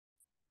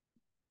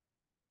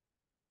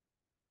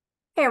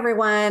Hey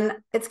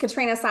everyone, it's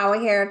Katrina Sawa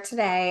here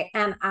today,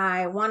 and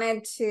I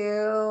wanted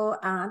to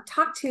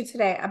talk to you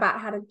today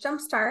about how to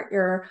jumpstart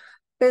your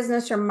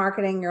business, your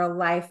marketing, your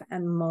life,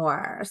 and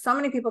more. So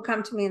many people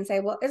come to me and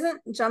say, well,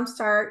 isn't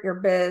jumpstart your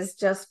biz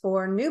just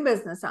for new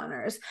business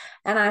owners?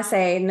 And I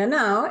say,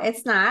 no,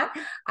 it's not.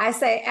 I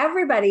say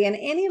everybody in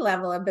any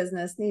level of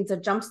business needs a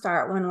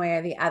jumpstart one way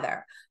or the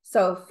other.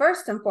 So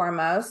first and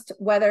foremost,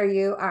 whether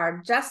you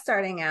are just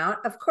starting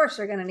out, of course,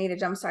 you're going to need a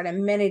jumpstart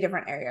in many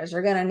different areas.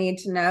 You're going to need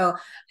to know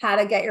how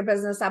to get your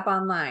business up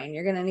online.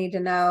 You're going to need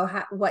to know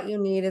what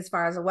you need as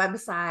far as a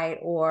website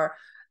or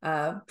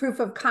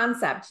proof of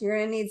concept. You're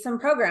going to need some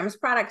programs,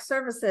 products,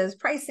 services,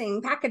 pricing,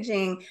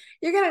 packaging.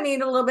 You're going to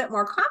need a little bit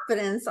more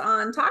confidence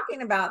on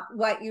talking about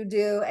what you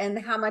do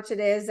and how much it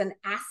is and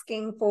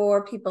asking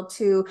for people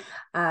to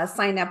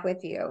sign up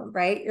with you,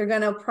 right? You're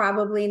going to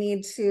probably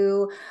need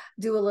to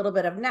do a little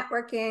bit of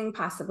networking,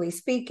 possibly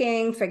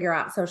speaking, figure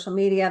out social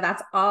media.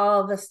 That's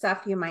all the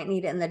stuff you might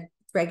need in the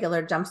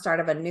regular jumpstart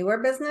of a newer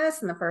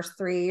business in the first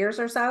 3 years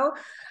or so.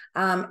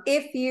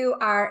 If you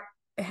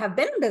have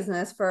been in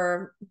business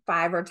for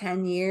 5 or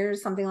 10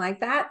 years, something like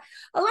that,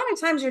 a lot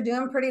of times you're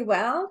doing pretty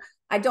well.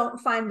 I don't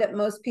find that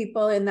most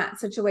people in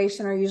that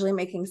situation are usually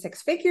making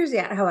 6 figures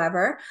yet,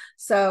 however.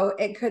 So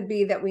it could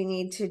be that we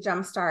need to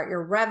jumpstart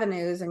your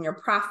revenues and your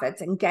profits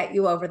and get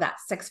you over that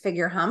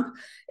 6-figure hump.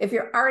 If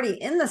you're already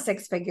in the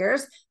 6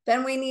 figures,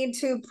 then we need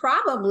to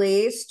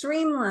probably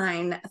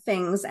streamline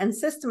things and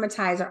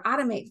systematize or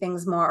automate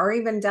things more, or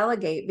even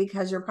delegate,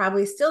 because you're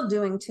probably still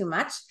doing too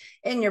much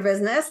in your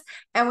business.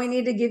 And we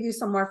need to give you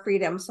some more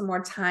freedom, some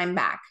more time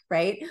back,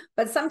 right?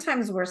 But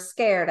sometimes we're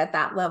scared at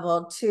that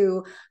level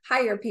to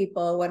hire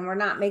people when we're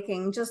not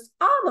making just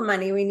all the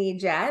money we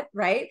need yet,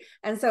 right?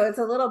 And so it's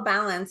a little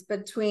balance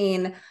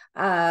between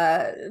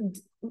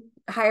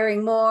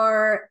hiring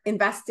more,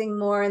 investing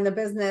more in the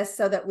business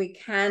so that we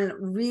can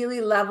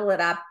really level it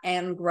up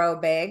and grow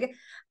big.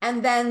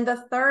 And then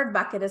the third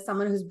bucket is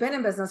someone who's been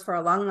in business for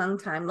a long, long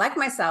time, like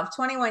myself,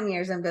 21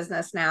 years in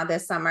business now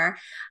this summer.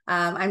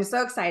 I'm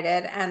so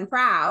excited and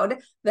proud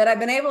that I've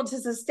been able to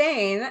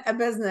sustain a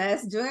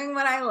business doing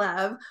what I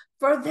love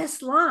for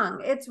this long.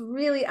 It's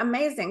really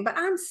amazing, but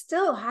I'm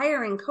still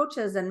hiring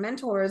coaches and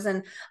mentors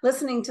and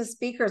listening to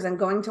speakers and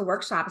going to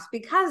workshops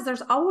because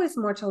there's always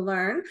more to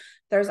learn.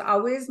 There's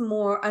always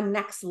more, a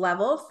next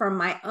level for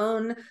my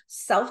own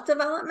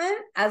self-development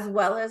as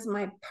well as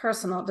my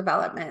personal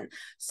development.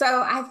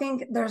 So I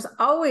think there's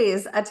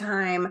always a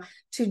time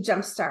to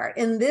jumpstart.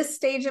 In this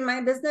stage in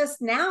my business,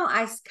 now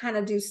I kind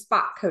of do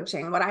spot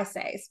coaching, what I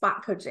say,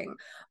 spot coaching.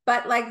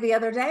 But like the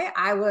other day,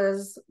 I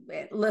was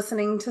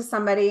listening to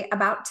somebody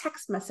about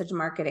text message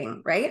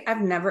marketing, right?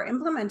 I've never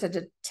implemented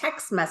a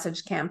text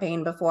message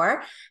campaign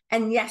before.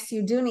 And yes,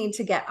 you do need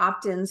to get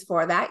opt-ins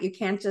for that. You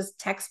can't just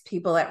text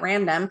people at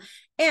random.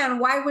 And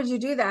why would you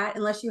do that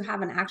unless you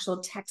have an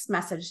actual text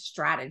message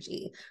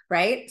strategy,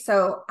 right?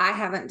 So I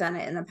haven't done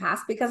it in the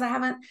past because I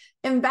haven't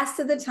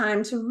invested the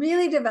time to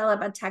really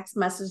develop a text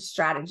message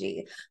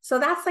strategy. So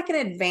that's like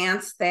an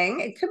advanced thing.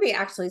 It could be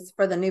actually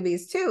for the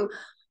newbies too,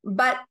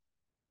 but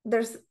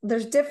there's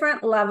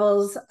different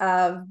levels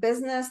of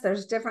business.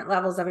 There's different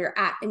levels of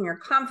in your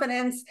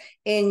confidence,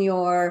 in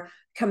your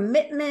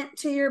commitment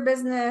to your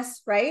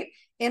business, right?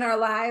 In our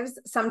lives,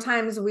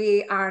 sometimes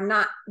we are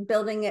not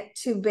building it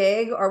too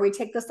big, or we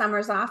take the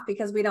summers off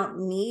because we don't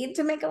need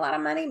to make a lot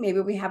of money. Maybe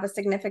we have a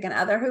significant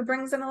other who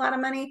brings in a lot of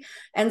money,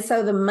 and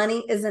so the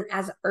money isn't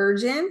as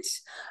urgent.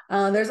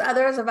 There's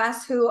others of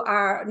us who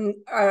are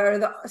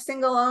the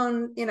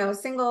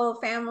single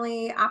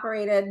family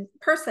operated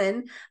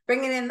person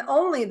bringing in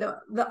only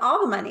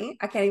all the money.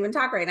 I can't even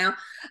talk right now,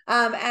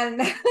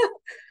 and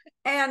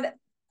and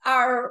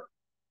our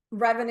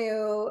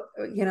revenue,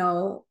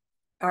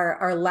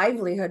 our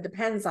livelihood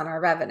depends on our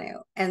revenue.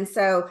 And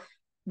so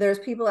there's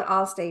people at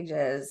all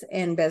stages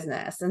in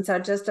business. And so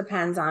it just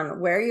depends on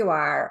where you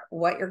are,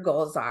 what your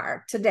goals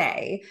are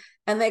today,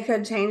 and they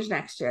could change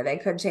next year. They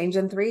could change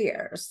in 3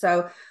 years.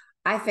 So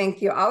I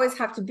think you always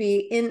have to be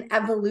in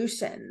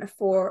evolution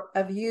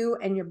of you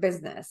and your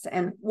business,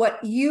 and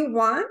what you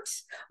want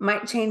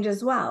might change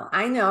as well.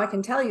 I know I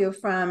can tell you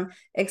from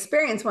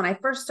experience, when I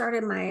first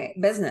started my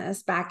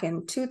business back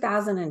in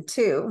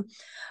 2002,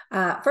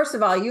 first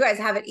of all, you guys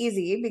have it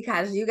easy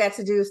because you get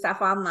to do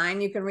stuff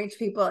online. You can reach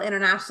people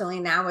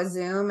internationally now with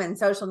Zoom and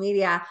social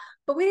media.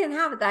 But we didn't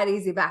have it that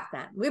easy back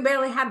then. We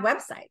barely had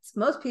websites.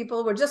 Most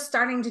people were just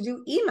starting to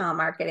do email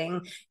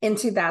marketing in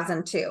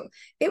 2002.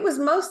 It was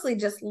mostly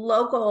just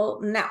local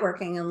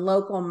networking and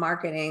local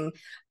marketing.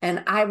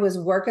 And I was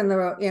working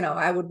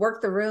I would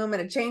work the room at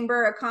a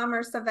chamber, a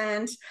commerce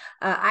event.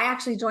 I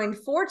actually joined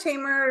 4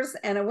 chambers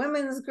and a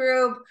women's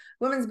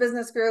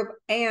business group.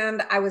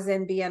 And I was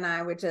in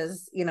BNI, which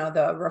is,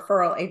 the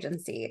referral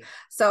agency.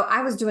 So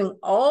I was doing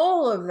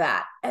all of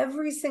that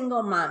every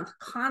single month,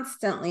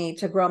 constantly,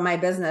 to grow my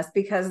business,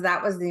 because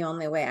that was the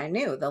only way I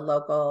knew, the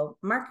local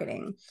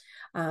marketing.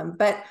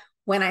 But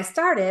when I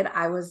started,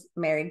 I was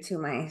married to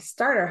my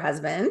starter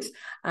husband,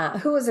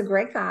 who was a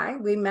great guy.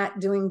 We met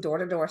doing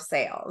door-to-door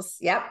sales.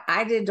 Yep,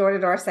 I did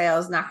door-to-door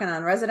sales, knocking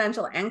on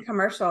residential and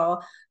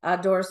commercial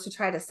doors to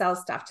try to sell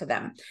stuff to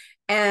them.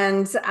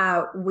 And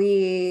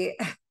we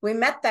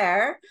met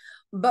there.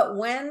 But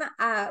when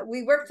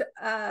we worked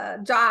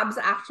jobs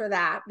after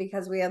that,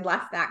 because we had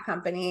left that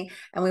company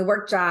and we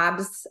worked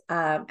jobs,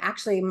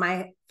 actually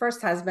my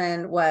first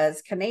husband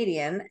was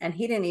Canadian and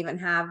he didn't even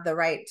have the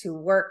right to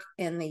work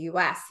in the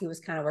US. He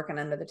was kind of working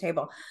under the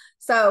table.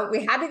 So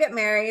we had to get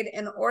married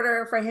in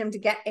order for him to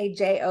get a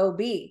job.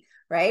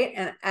 Right.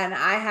 And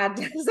I had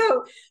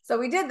to, so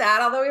we did that,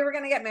 although we were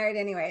going to get married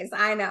anyways.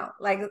 I know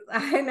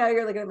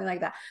you're looking at me like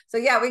that. So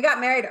yeah, we got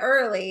married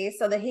early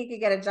so that he could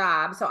get a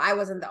job. So I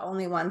wasn't the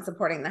only one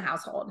supporting the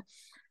household.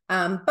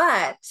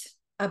 But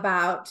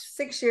about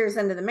 6 years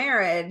into the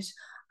marriage,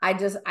 I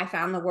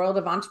found the world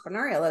of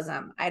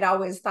entrepreneurialism. I'd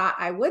always thought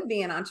I would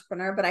be an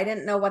entrepreneur, but I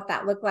didn't know what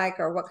that looked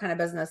like or what kind of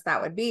business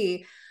that would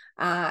be.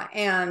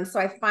 And so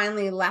I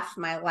finally left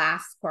my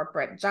last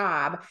corporate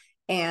job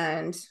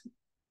and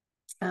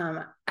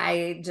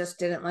I just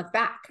didn't look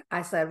back.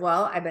 I said,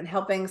 well, I've been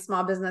helping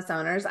small business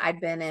owners. I'd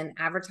been in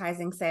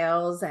advertising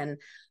sales and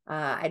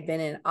I'd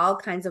been in all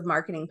kinds of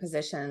marketing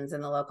positions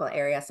in the local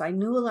area. So I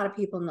knew a lot of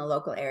people in the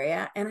local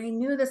area and I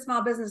knew the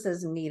small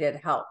businesses needed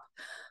help.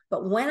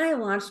 But when I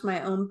launched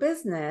my own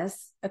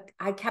business,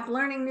 I kept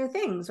learning new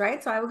things,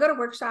 right? So I would go to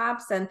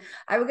workshops and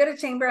I would go to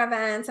chamber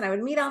events and I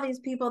would meet all these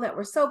people that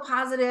were so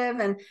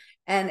positive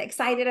and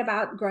excited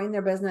about growing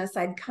their business.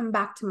 I'd come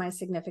back to my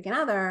significant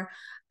other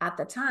at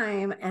the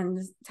time and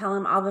tell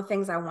him all the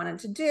things I wanted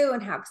to do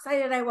and how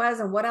excited I was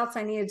and what else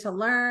I needed to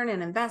learn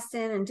and invest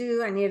in and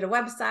do. I needed a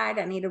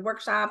website, I needed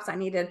workshops, I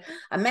needed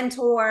a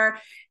mentor.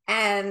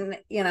 And,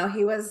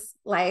 he was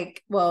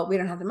like, well, we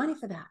don't have the money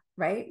for that,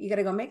 right? You got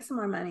to go make some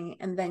more money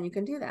and then you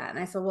can do that. And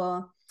I said,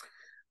 well,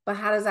 but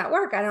how does that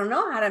work? I don't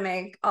know how to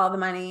make all the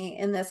money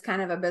in this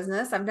kind of a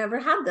business. I've never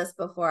had this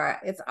before.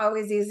 It's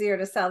always easier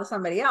to sell to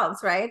somebody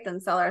else, right, than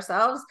sell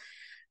ourselves.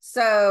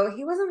 So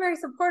he wasn't very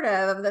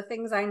supportive of the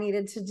things I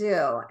needed to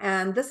do.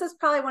 And this is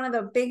probably one of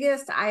the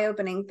biggest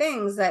eye-opening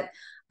things that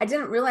I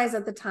didn't realize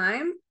at the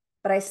time,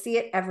 but I see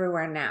it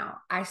everywhere now.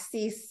 I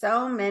see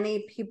so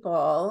many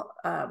people,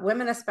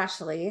 women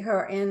especially, who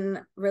are in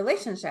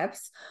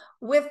relationships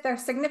with their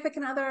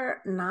significant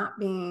other not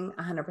being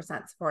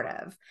 100%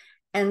 supportive.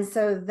 And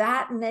so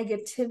that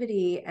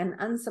negativity and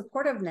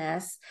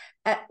unsupportiveness,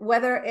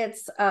 whether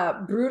it's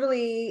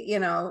brutally,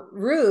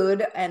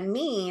 rude and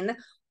mean,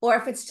 or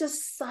if it's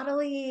just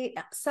subtly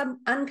some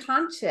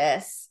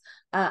unconscious,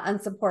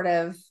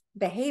 unsupportive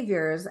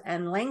behaviors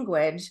and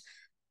language,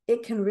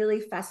 it can really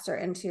fester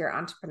into your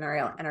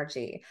entrepreneurial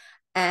energy.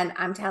 And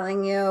I'm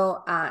telling you,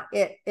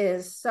 it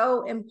is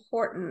so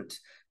important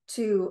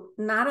to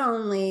not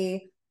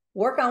only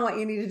work on what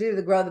you need to do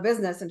to grow the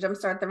business and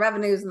jumpstart the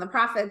revenues and the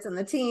profits and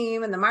the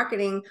team and the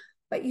marketing,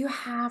 but you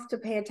have to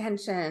pay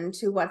attention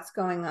to what's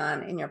going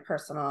on in your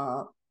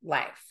personal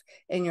life,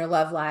 in your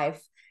love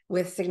life,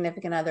 with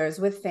significant others,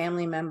 with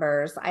family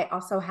members. I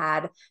also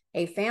had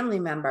a family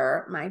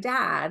member, my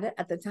dad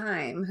at the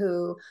time,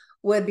 who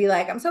would be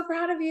like, I'm so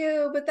proud of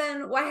you, but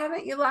then why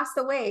haven't you lost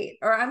the weight?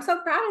 Or I'm so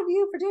proud of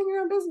you for doing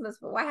your own business,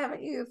 but why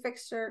haven't you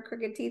fixed your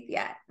crooked teeth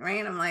yet? Right.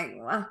 And I'm like,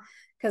 well,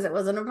 because it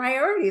wasn't a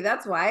priority.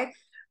 That's why.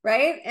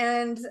 Right.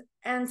 And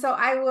so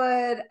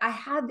I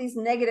had these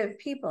negative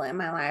people in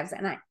my lives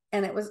and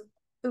it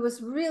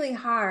was really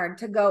hard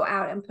to go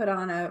out and put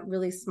on a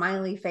really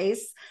smiley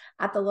face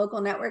at the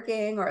local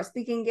networking or a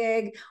speaking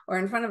gig or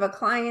in front of a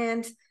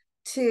client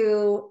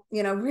to,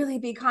 really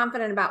be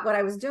confident about what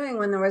I was doing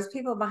when there was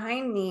people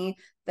behind me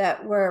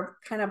that were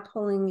kind of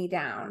pulling me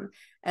down.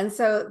 And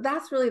so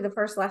that's really the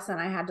first lesson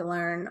I had to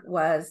learn,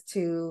 was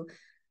to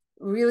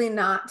really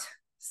not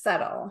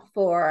settle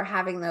for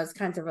having those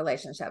kinds of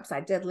relationships.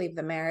 I did leave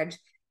the marriage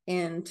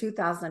in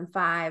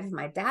 2005.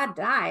 My dad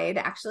died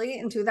actually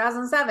in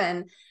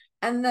 2007.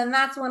 And then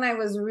that's when I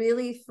was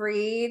really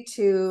free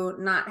to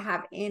not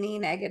have any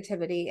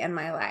negativity in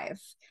my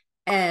life.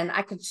 And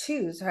I could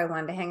choose who I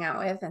wanted to hang out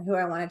with and who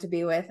I wanted to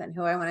be with and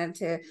who I wanted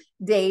to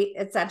date,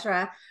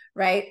 etc.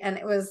 Right. And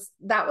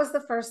that was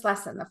the first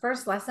lesson. The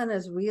first lesson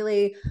is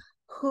really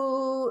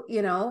who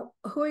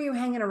are you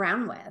hanging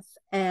around with,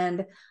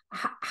 and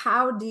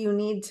how do you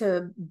need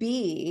to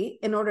be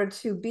in order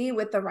to be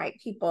with the right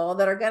people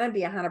that are going to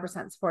be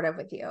 100% supportive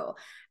with you.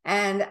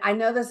 And I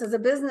know this is a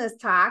business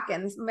talk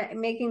and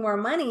making more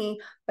money,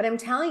 but I'm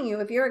telling you,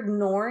 if you're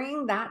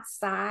ignoring that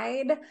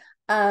side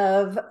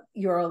of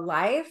your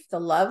life, the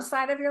love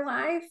side of your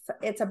life,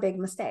 it's a big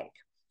mistake,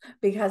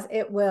 because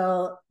it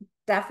will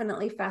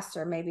definitely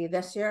fester, maybe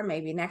this year,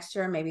 maybe next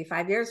year, maybe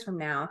 5 years from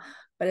now,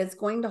 but it's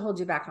going to hold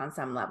you back on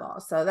some level.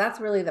 So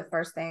that's really the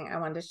first thing I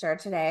wanted to share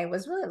today,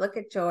 was really look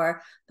at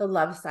the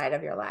love side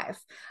of your life.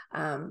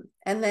 And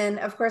then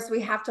of course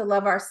we have to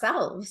love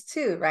ourselves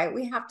too, right?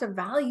 We have to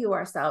value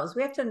ourselves.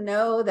 We have to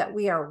know that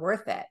we are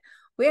worth it.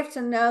 We have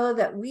to know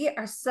that we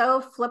are so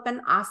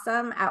flippin'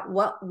 awesome at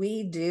what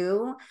we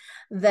do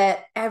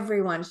that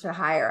everyone should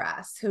hire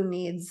us who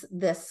needs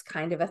this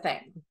kind of a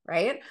thing,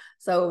 right?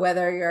 So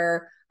whether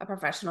you're a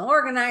professional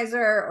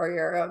organizer or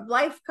you're a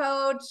life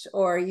coach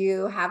or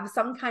you have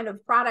some kind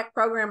of product,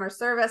 program, or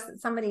service that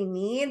somebody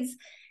needs,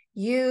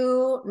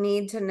 you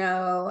need to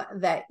know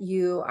that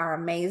you are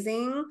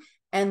amazing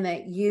and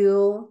that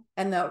you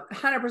and the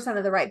 100%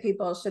 of the right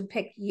people should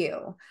pick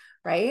you,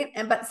 right?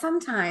 But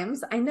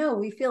sometimes I know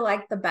we feel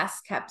like the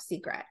best kept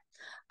secret.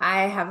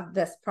 I have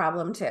this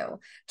problem too.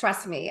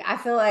 Trust me. I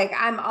feel like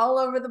I'm all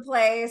over the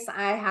place.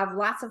 I have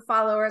lots of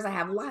followers. I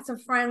have lots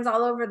of friends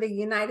all over the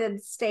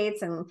United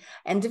States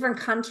and different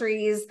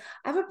countries.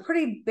 I have a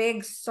pretty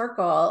big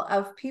circle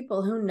of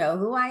people who know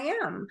who I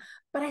am,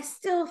 but I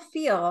still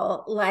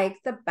feel like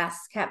the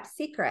best kept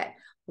secret.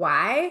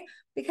 Why?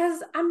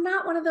 Because I'm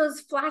not one of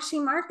those flashy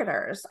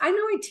marketers. I know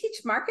I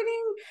teach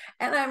marketing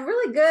and I'm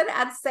really good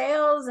at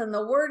sales and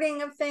the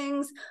wording of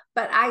things,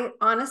 but I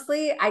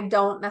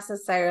don't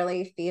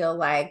necessarily feel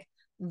like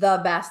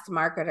the best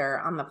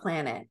marketer on the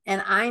planet.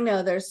 And I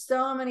know there's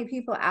so many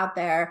people out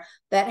there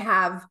that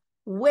have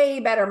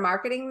way better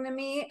marketing than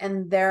me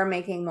and they're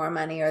making more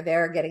money or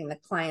they're getting the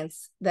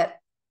clients that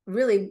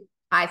really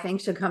I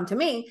think should come to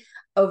me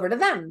over to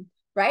them.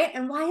 Right?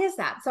 And why is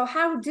that? So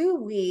how do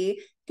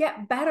we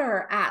get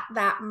better at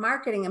that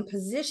marketing and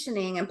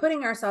positioning and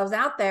putting ourselves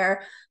out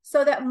there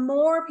so that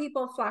more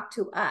people flock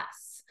to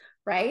us?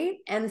 Right?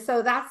 And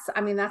so that's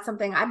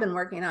something I've been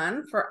working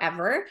on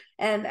forever.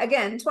 And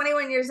again,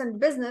 21 years into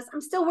business,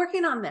 I'm still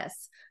working on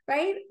this,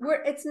 right?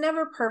 It's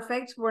never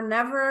perfect. We're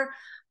never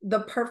the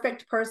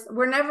perfect person.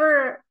 We're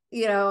never,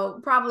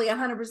 probably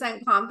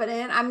 100%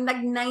 confident. I'm like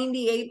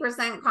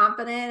 98%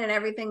 confident in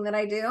everything that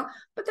I do,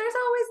 but there's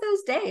always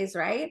those days,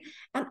 right?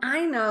 And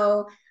I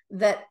know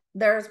that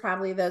there's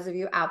probably those of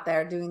you out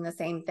there doing the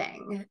same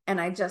thing. And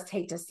I just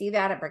hate to see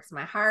that. It breaks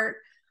my heart.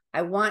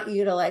 I want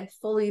you to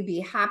fully be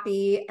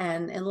happy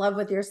and in love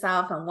with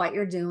yourself and what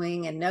you're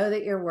doing and know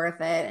that you're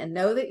worth it and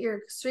know that you're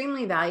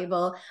extremely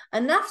valuable,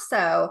 enough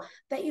so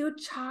that you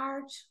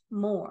charge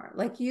more.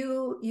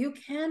 You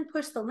can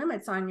push the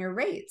limits on your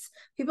rates.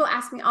 People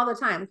ask me all the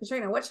time,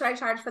 Katrina, what should I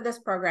charge for this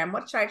program?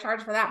 What should I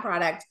charge for that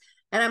product?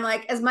 And I'm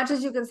like, as much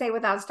as you can say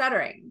without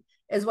stuttering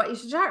is what you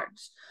should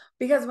charge.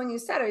 Because when you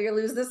stutter, you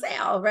lose the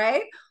sale,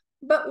 right?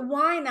 But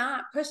why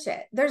not push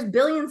it? There's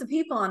billions of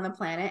people on the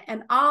planet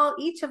and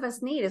each of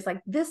us need is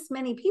this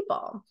many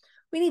people.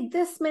 We need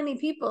this many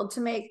people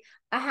to make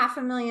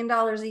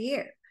 $500,000 a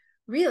year,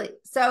 really.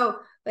 So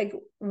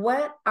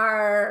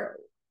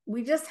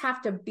we just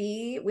have to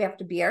be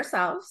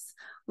ourselves.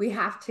 We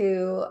have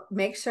to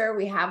make sure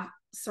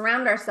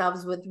surround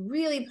ourselves with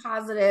really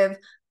positive,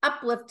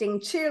 uplifting,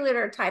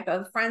 cheerleader type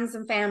of friends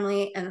and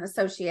family and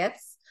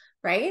associates,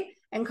 right?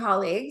 And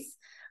colleagues.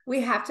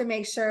 We have to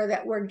make sure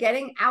that we're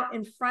getting out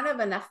in front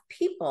of enough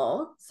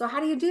people. So how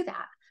do you do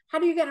that? How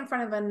do you get in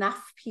front of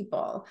enough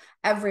people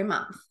every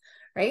month,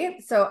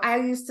 right? So I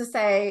used to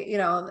say, you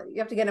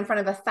have to get in front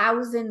of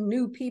 1,000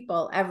 new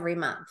people every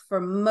month for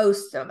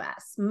most of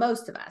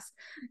us,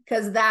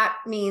 because that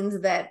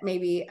means that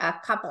maybe a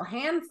couple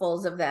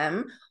handfuls of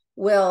them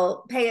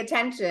will pay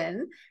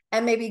attention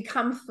and maybe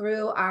come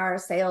through our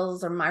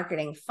sales or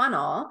marketing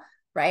funnel,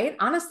 right?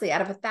 Honestly,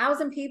 out of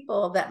 1,000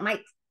 people that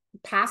might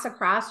pass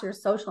across your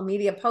social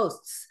media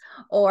posts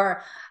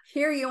or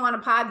hear you on a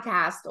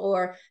podcast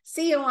or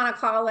see you on a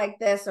call like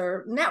this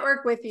or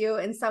network with you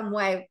in some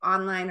way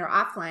online or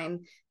offline,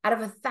 out of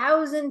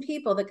 1,000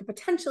 people that could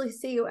potentially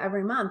see you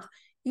every month,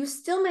 you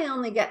still may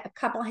only get a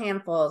couple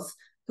handfuls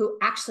who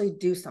actually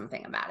do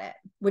something about it,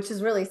 which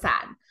is really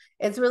sad.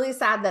 It's really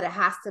sad that it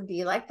has to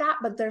be like that,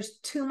 but there's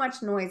too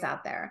much noise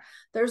out there.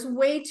 There's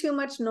way too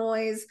much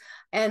noise.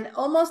 And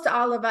almost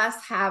all of us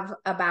have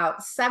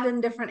about 7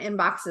 different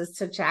inboxes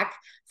to check,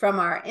 from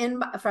our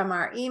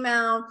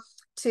email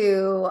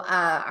to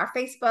our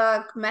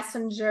Facebook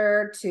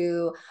Messenger,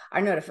 to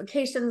our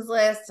notifications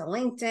list, to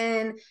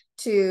LinkedIn,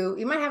 to,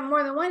 you might have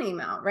more than one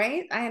email,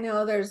 right? I have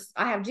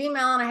Gmail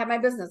and I have my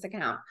business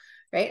account.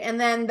 Right.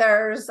 And then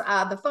there's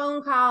the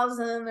phone calls,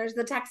 and then there's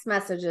the text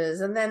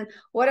messages. And then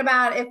what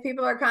about if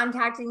people are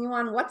contacting you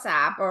on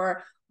WhatsApp,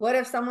 or what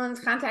if someone's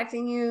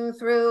contacting you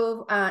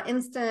through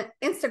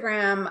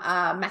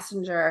Instagram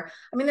Messenger?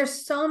 I mean,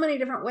 there's so many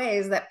different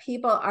ways that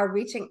people are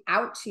reaching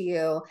out to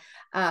you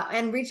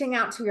and reaching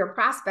out to your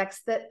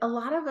prospects that a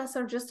lot of us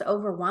are just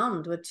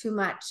overwhelmed with too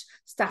much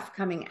stuff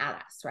coming at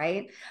us,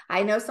 right?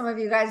 I know some of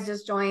you guys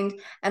just joined,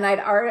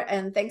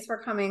 and thanks for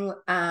coming.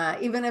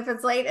 Even if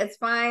it's late, it's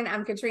fine.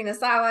 I'm Katrina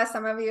Sawa.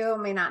 Some of you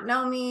may not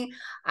know me.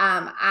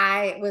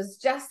 I was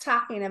just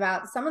talking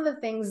about some of the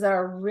things that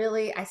are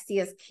really, I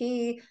see as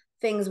key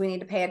things we need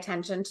to pay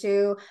attention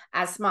to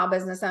as small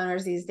business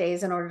owners these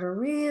days in order to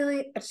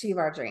really achieve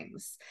our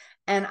dreams.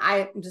 And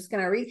I'm just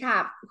going to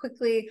recap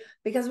quickly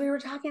because we were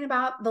talking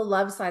about the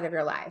love side of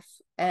your life.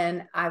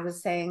 And I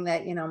was saying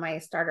that, you know, my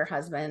starter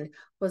husband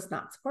was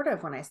not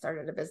supportive when I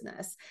started a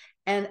business.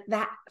 And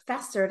that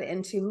festered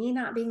into me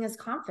not being as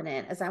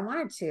confident as I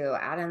wanted to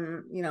out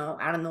in, you know,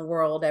 out in the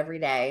world every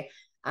day.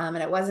 And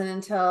it wasn't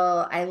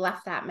until I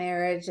left that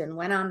marriage and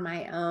went on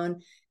my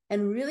own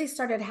and really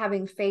started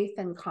having faith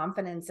and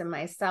confidence in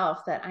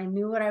myself that I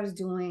knew what I was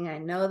doing. I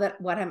know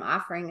that what I'm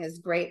offering is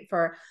great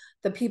for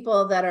the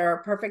people that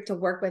are perfect to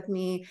work with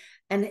me.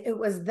 And it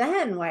was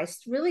then when I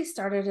really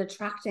started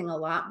attracting a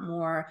lot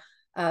more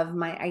of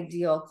my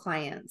ideal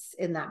clients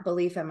in that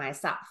belief in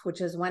myself,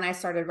 which is when I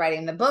started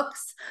writing the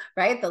books,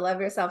 right? The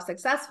Love Yourself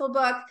Successful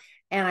book.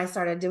 And I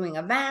started doing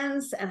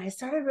events and I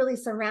started really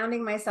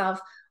surrounding myself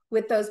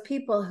with those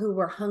people who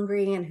were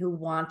hungry and who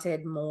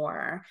wanted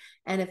more.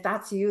 And if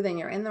that's you, then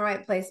you're in the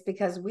right place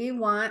because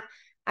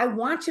I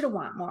want you to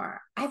want more.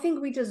 I think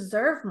we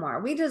deserve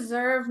more. We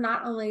deserve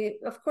not only,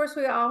 of course,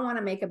 we all want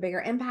to make a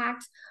bigger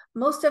impact.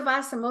 Most of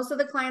us and most of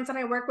the clients that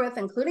I work with,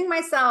 including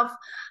myself,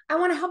 I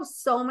want to help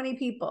so many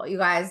people. You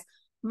guys,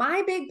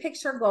 my big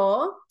picture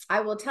goal,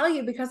 I will tell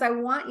you because I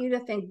want you to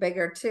think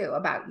bigger too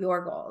about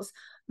your goals.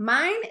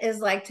 Mine is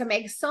like to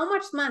make so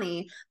much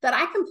money that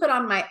I can put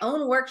on my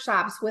own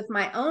workshops with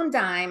my own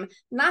dime,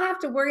 not have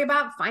to worry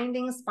about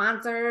finding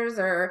sponsors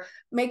or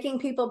making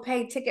people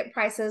pay ticket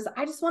prices.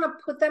 I just want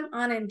to put them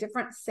on in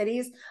different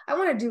cities. I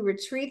want to do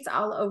retreats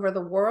all over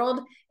the world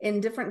in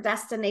different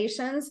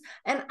destinations.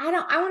 And I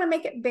want to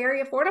make it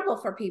very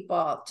affordable for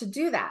people to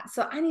do that.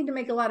 So I need to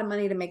make a lot of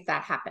money to make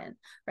that happen,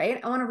 right?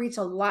 I want to reach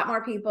a lot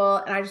more people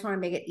and I just want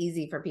to make it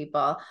easy for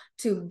people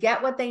to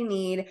get what they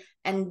need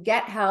and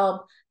get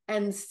help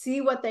and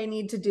see what they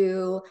need to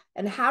do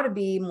and how to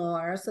be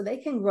more so they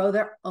can grow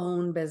their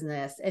own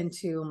business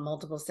into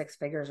multiple six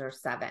figures or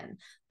seven.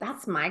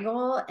 That's my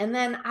goal. And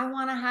then I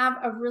want to have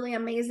a really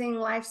amazing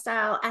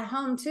lifestyle at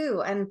home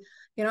too. And,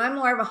 you know, I'm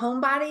more of a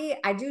homebody.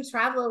 I do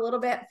travel a little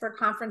bit for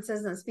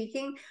conferences and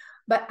speaking,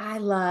 but I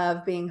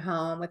love being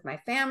home with my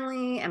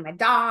family and my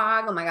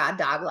dog. Oh my God,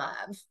 dog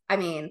love. I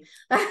mean,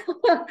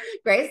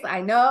 Grace,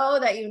 I know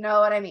that you know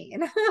what I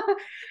mean.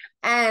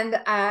 And,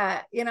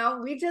 you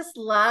know, we just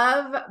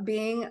love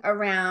being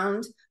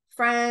around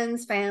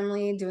friends,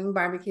 family, doing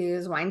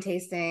barbecues, wine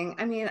tasting.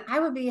 I mean, I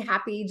would be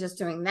happy just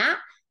doing that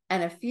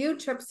and a few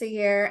trips a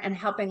year and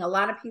helping a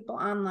lot of people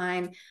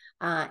online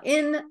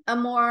in a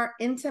more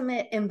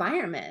intimate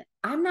environment.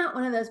 I'm not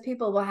one of those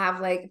people who will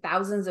have like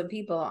thousands of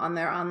people on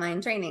their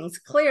online trainings,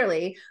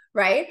 clearly,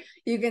 right?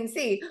 You can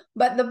see.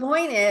 But the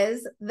point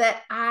is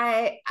that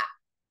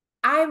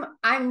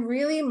I'm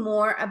really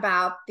more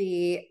about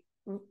the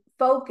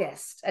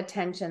focused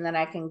attention that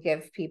I can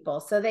give people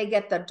so they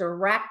get the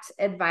direct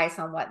advice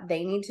on what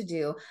they need to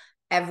do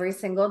every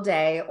single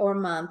day or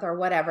month or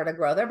whatever to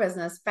grow their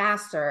business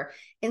faster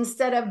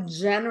instead of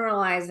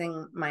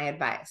generalizing my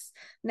advice.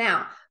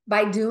 Now,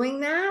 by doing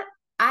that,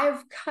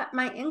 I've cut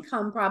my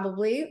income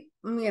probably,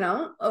 you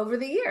know, over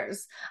the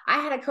years. I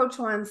had a coach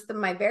once,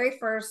 my very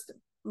first,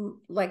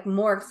 like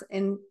more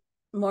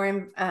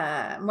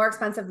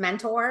expensive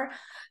mentor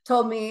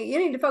told me, you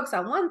need to focus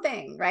on one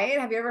thing, right?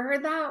 Have you ever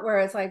heard that? Where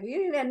it's like,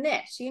 you need a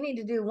niche, you need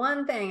to do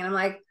one thing. And I'm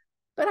like,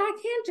 but I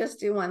can't just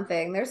do one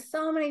thing. There's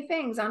so many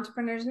things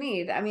entrepreneurs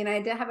need. I mean,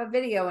 I did have a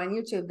video on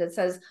YouTube that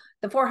says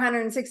the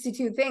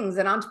 462 things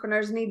that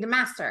entrepreneurs need to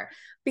master,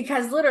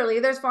 because literally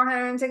there's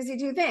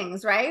 462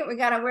 things, right? We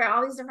got to wear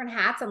all these different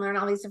hats and learn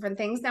all these different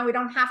things. Now we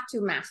don't have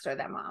to master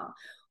them all.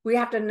 We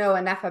have to know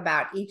enough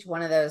about each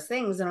one of those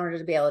things in order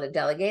to be able to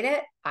delegate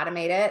it,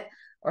 automate it,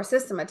 or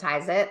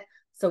systematize it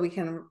so we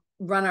can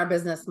run our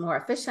business more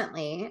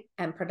efficiently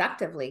and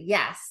productively.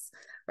 Yes,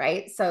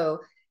 right? So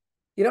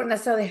you don't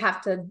necessarily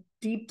have to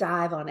deep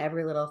dive on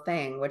every little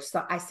thing, which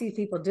I see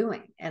people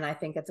doing. And I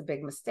think it's a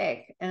big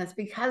mistake. And it's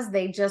because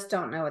they just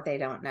don't know what they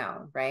don't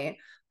know, right?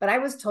 But I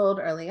was told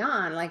early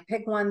on, like,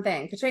 pick one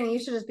thing. Katrina, you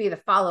should just be the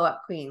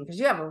follow-up queen because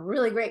you have a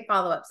really great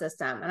follow-up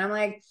system. And I'm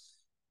like,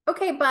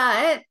 okay,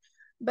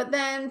 but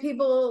then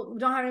people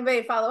don't have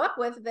anybody to follow up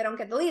with if they don't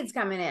get the leads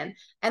coming in.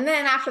 And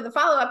then after the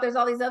follow-up, there's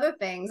all these other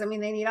things. I mean,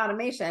 they need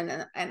automation.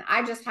 And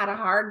I just had a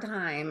hard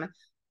time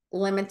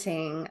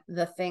limiting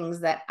the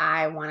things that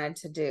I wanted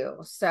to do.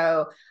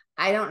 So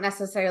I don't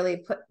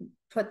necessarily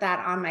put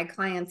that on my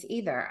clients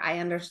either. I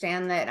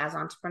understand that as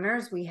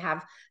entrepreneurs, we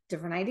have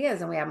different ideas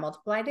and we have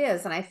multiple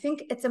ideas. And I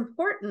think it's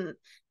important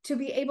to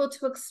be able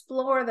to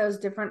explore those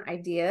different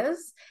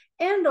ideas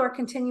and or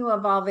continue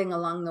evolving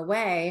along the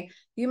way.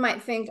 You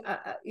might think,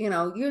 you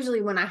know,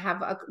 usually when I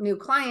have a new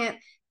client,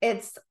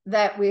 it's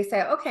that we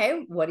say,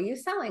 okay, what are you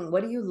selling?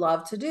 What do you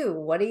love to do?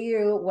 What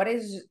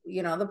is,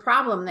 you know, the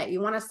problem that you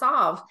want to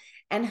solve,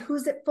 and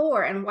who's it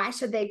for? And why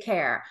should they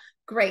care?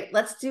 Great.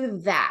 Let's do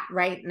that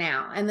right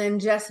now. And then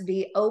just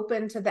be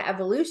open to the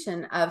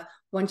evolution of,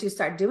 once you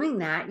start doing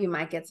that, you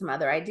might get some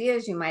other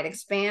ideas. You might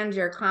expand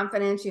your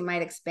confidence. You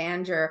might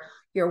expand your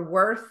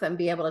worth and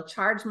be able to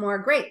charge more.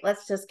 Great.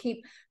 Let's just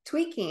keep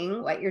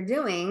tweaking what you're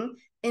doing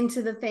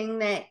into the thing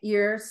that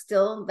you're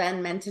still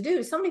then meant to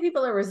do. So many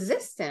people are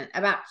resistant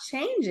about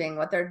changing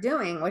what they're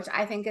doing, which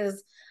I think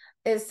is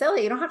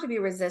silly. You don't have to be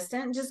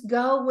resistant. Just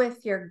go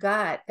with your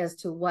gut as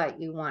to what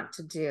you want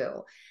to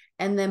do.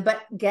 And then, but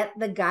get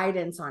the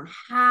guidance on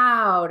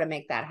how to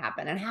make that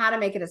happen and how to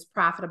make it as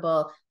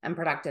profitable and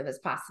productive as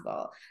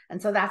possible. And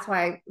so that's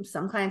why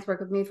some clients work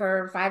with me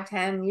for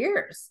 5-10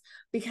 years,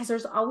 because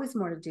there's always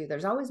more to do.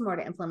 There's always more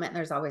to implement. And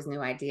there's always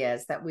new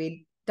ideas that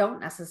we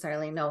don't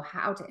necessarily know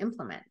how to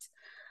implement.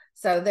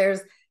 So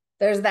there's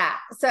that.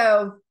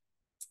 So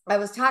I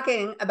was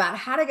talking about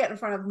how to get in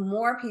front of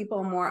more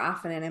people more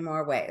often and in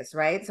more ways,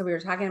 right? So we were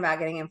talking about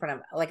getting in front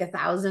of like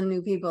 1,000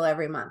 new people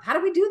every month. How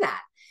do we do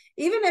that?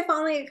 Even if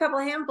only a couple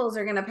of handfuls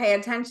are going to pay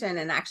attention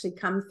and actually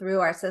come through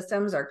our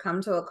systems or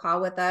come to a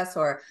call with us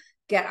or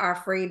get our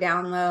free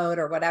download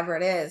or whatever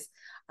it is.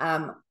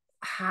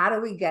 How do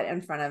we get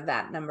in front of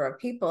that number of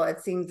people? It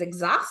seems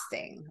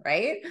exhausting,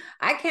 right?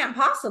 I can't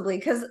possibly,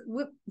 because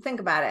think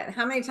about it.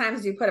 How many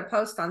times do you put a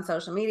post on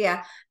social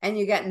media and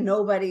you get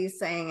nobody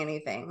saying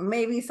anything?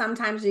 Maybe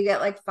sometimes you get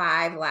like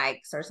 5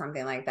 likes or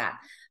something like that.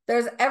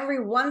 There's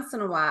every once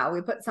in a while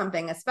we put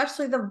something,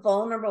 especially the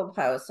vulnerable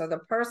posts or the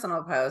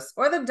personal posts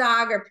or the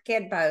dog or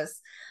kid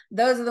posts.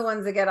 Those are the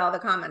ones that get all the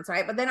comments,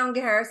 right? But they don't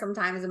care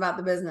sometimes about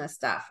the business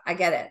stuff. I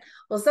get it.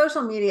 Well,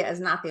 social media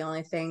is not the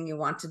only thing you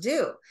want to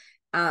do.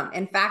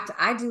 In fact,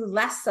 I do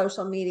less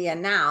social media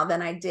now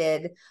than I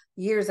did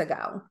years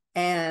ago.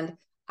 And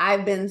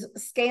I've been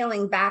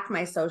scaling back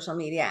my social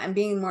media and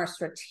being more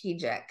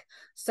strategic.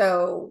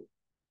 So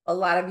a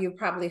lot of you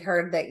probably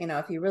heard that,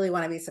 if you really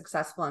want to be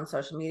successful on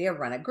social media,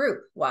 run a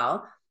group,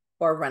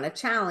 or run a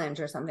challenge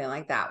or something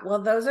like that.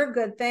 Well, those are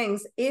good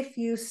things if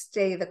you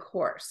stay the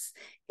course,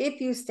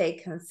 if you stay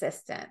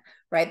consistent,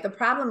 right? The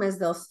problem is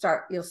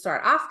you'll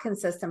start off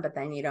consistent, but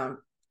then you don't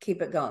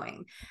keep it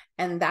going.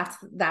 And that's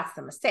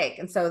the mistake.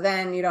 And so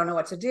then you don't know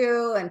what to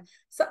do. And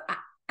so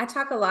I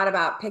talk a lot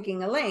about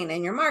picking a lane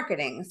in your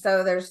marketing.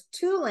 So there's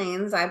 2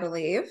 lanes, I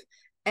believe,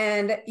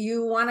 and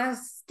you want to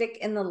stick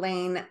in the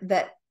lane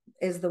that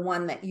is the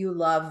one that you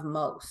love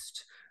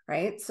most,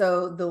 right?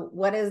 So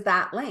what is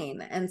that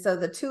lane? And so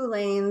the 2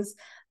 lanes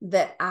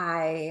that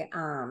sorry,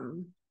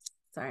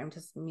 I'm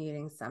just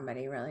muting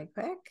somebody really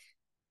quick.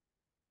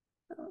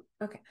 Oh,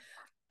 okay.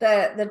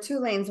 The 2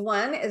 lanes,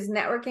 one is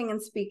networking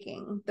and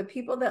speaking. The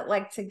people that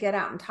like to get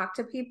out and talk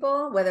to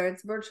people, whether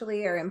it's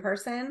virtually or in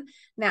person.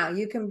 Now,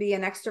 you can be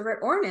an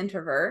extrovert or an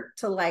introvert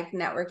to like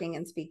networking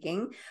and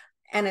speaking.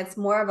 And it's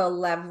more of a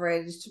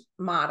leveraged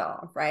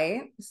model,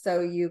 right?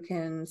 So you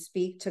can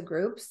speak to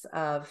groups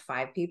of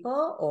 5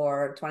 people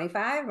or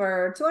 25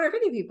 or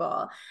 250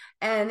 people,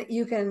 and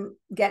you can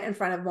get in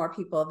front of more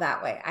people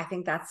that way. I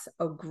think that's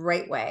a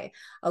great way.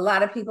 A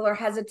lot of people are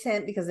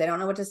hesitant because they don't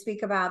know what to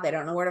speak about. They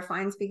don't know where to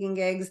find speaking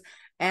gigs,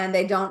 and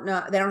they don't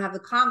have the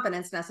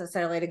confidence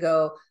necessarily to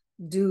go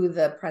do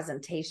the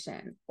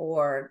presentation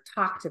or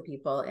talk to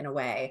people in a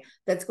way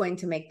that's going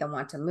to make them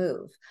want to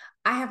move.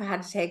 I have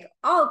had to take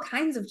all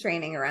kinds of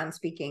training around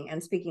speaking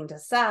and speaking to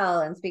sell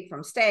and speak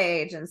from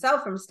stage and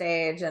sell from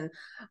stage and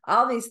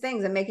all these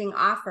things and making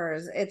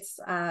offers. It's,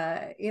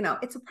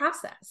 it's a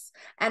process,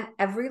 and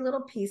every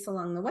little piece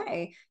along the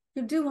way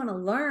you do want to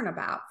learn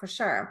about for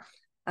sure.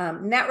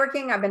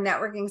 Networking, I've been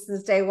networking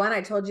since day one.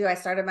 I told you I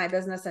started my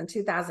business in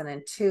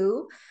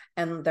 2002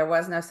 and there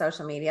was no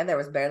social media. There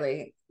was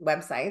barely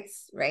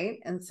websites, right?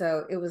 And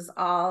so it was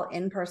all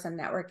in-person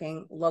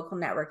networking, local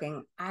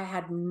networking. I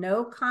had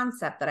no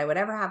concept that I would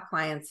ever have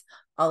clients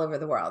all over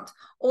the world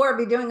or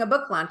be doing a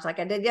book launch like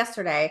I did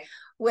yesterday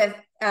with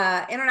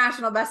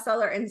international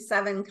bestseller in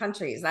 7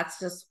 countries. That's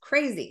just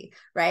crazy,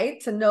 right?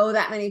 To know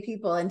that many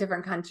people in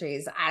different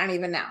countries. I don't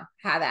even know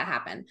how that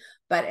happened,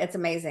 but it's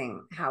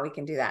amazing how we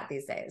can do that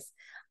these days.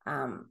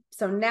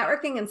 So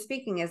networking and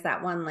speaking is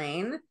that one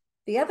lane.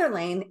 The other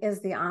lane is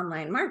the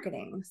online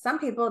marketing. Some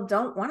people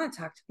don't want to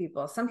talk to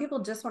people. Some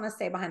people just want to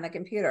stay behind the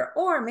computer,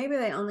 or maybe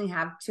they only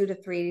have 2 to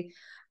 3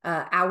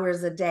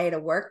 hours a day to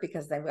work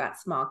because they've got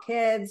small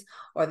kids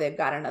or they've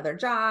got another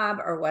job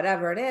or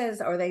whatever it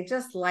is, or they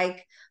just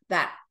like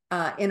that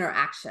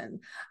interaction.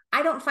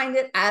 I don't find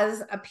it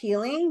as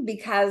appealing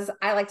because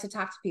I like to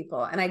talk to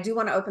people, and I do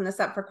want to open this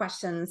up for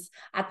questions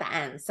at the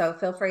end. So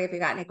feel free if you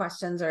got any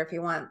questions or if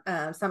you want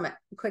some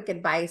quick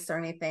advice or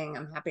anything,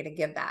 I'm happy to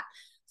give that.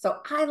 So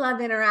I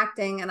love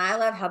interacting and I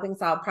love helping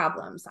solve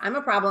problems. I'm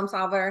a problem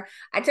solver.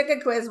 I took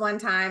a quiz one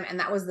time and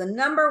that was the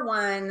number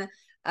one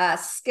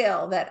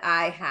skill that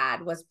I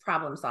had was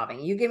problem solving.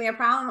 You give me a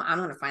problem, I'm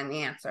going to find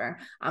the answer.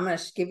 I'm going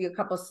to give you a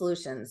couple of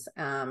solutions.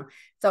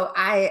 So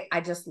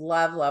I just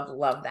love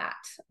that.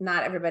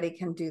 Not everybody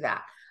can do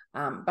that.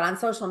 But on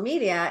social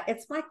media,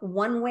 it's like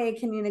one-way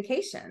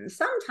communication.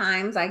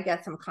 Sometimes I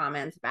get some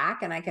comments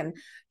back and I can,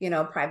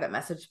 private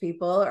message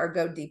people or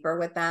go deeper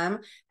with them.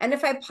 And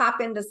if I pop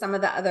into some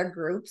of the other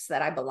groups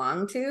that I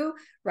belong to,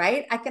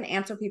 right, I can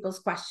answer people's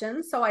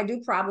questions. So I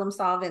do problem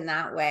solve in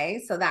that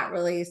way. So that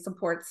really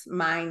supports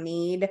my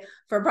need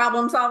for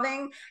problem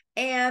solving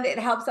and it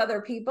helps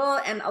other people.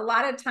 And a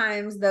lot of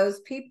times those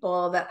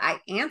people that I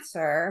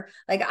answer,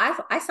 like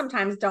I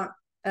sometimes don't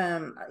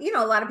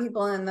a lot of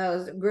people in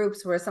those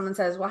groups where someone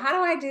says, well, how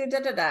do I do da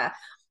da da?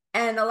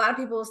 And a lot of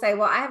people will say,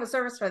 well, I have a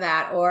service for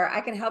that, or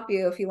I can help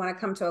you if you want to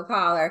come to a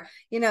call, or,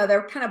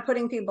 they're kind of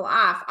putting people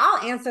off.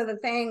 I'll answer the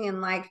thing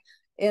in like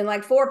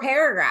 4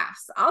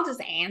 paragraphs. I'll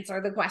just answer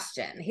the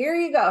question. Here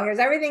you go. Here's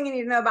everything you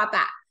need to know about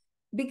that.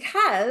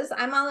 Because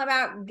I'm all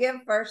about give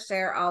first,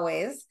 share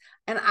always.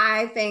 And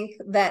I think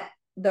that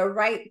the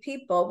right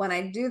people, when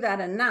I do that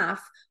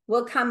enough,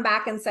 will come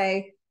back and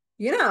say,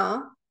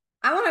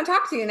 I want to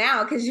talk to you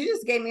now because you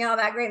just gave me all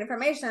that great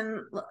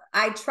information.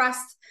 I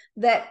trust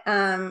that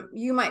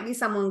you might be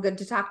someone good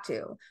to talk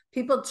to.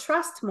 People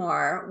trust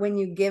more when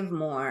you give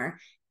more,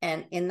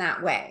 and in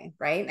that way,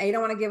 right? Now, you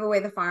don't want to give away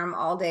the farm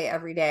all day,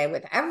 every day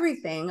with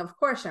everything. Of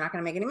course, you're not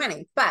going to make any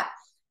money, but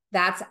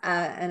that's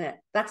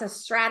a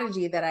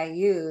strategy that I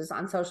use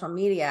on social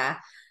media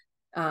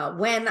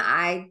when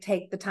I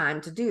take the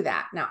time to do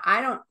that. Now,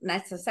 I don't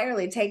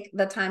necessarily take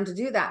the time to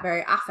do that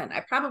very often.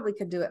 I probably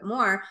could do it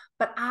more,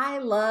 but I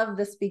love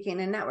the speaking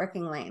and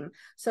networking lane.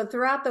 So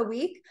throughout the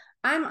week,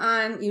 I'm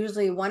on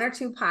usually 1 or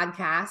 2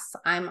 podcasts.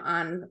 I'm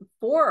on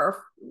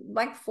 4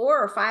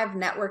 or 5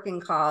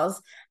 networking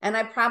calls, and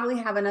I probably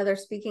have another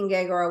speaking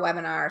gig or a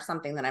webinar or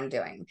something that I'm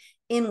doing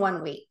in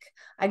 1 week.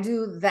 I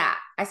do that.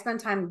 I spend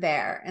time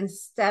there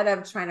instead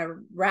of trying to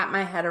wrap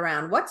my head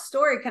around what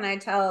story can I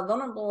tell, a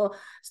vulnerable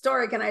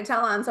story can I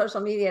tell on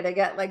social media to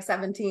get like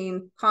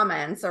 17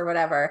 comments or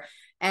whatever.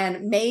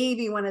 And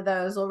maybe one of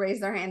those will raise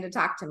their hand to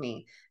talk to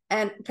me.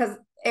 And because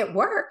it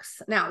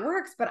works. Now it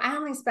works, but I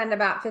only spend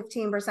about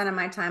 15% of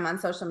my time on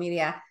social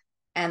media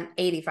and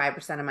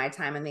 85% of my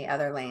time in the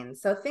other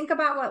lanes. So think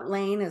about what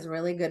lane is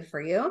really good for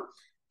you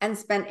and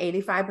spend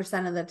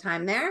 85% of the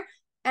time there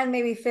and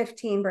maybe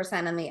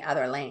 15% in the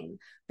other lane,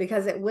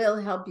 because it will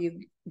help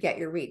you get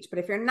your reach. But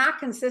if you're not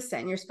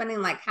consistent, you're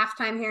spending like half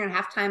time here and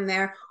half time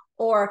there,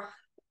 or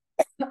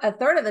a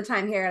third of the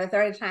time here and a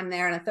third of the time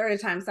there and a third of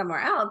the time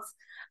somewhere else,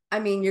 I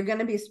mean, you're going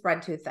to be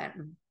spread too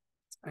thin,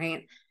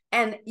 right?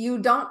 And you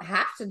don't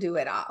have to do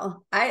it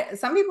all.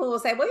 Some people will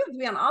say, well, you have to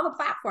be on all the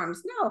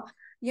platforms. No,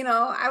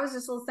 I was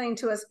just listening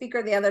to a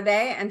speaker the other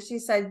day, and she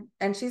said,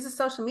 and she's a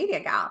social media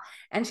gal,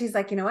 and she's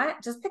like, you know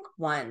what? Just pick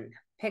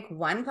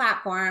one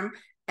platform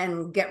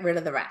and get rid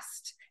of the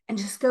rest, and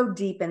just go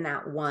deep in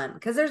that one,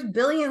 because there's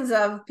billions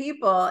of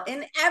people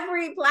in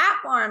every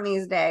platform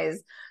these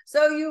days.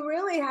 So you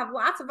really have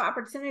lots of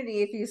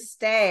opportunity if you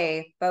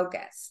stay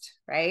focused,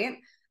 right?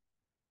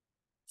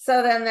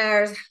 So then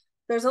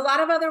there's a lot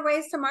of other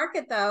ways to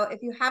market, though.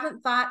 If you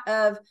haven't thought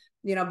of,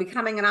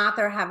 becoming an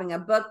author, having a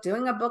book,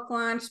 doing a book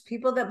launch,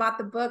 people that bought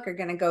the book are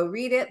going to go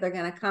read it. They're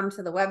going to come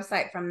to the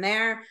website from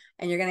there,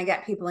 and you're going to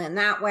get people in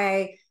that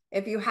way.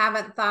 If you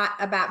haven't thought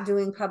about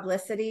doing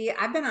publicity,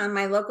 I've been on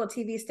my local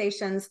TV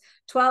stations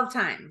 12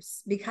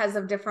 times because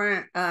of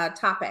different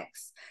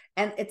topics.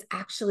 And it's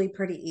actually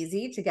pretty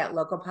easy to get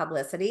local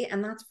publicity,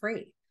 and that's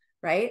free,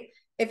 right?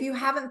 If you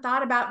haven't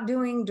thought about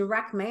doing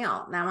direct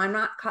mail, now I'm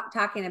not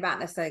talking about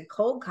necessarily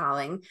cold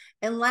calling,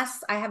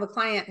 unless I have a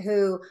client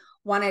who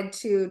wanted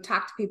to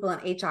talk to people in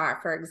HR,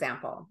 for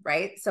example,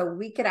 right? So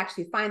we could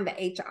actually find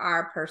the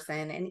HR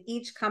person in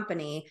each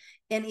company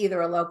in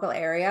either a local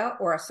area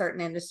or a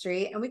certain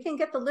industry, and we can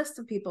get the list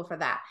of people for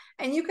that.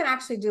 And you can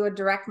actually do a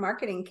direct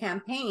marketing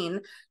campaign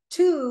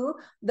to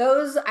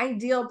those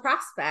ideal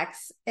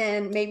prospects,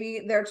 and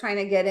maybe they're trying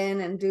to get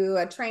in and do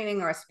a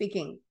training or a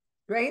speaking,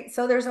 right?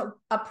 So there's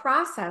a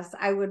process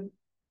I would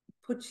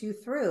put you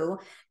through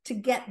to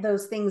get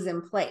those things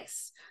in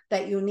place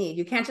that you need.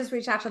 You can't just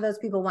reach out to those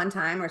people one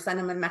time or send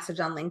them a message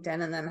on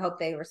LinkedIn and then hope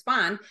they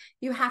respond.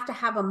 You have to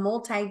have a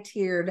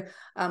multi-tiered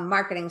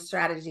marketing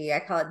strategy. I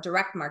call it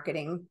direct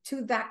marketing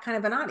to that kind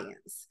of an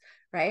audience,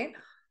 right?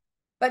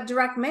 But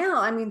direct mail,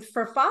 I mean,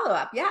 for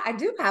follow-up, yeah, I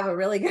do have a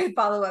really good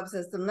follow-up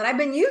system that I've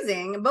been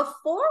using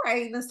before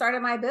I even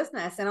started my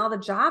business and all the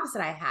jobs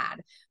that I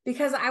had,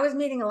 because I was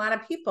meeting a lot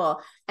of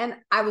people. And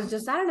I was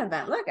just at an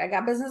event. Look, I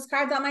got business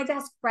cards on my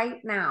desk right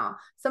now.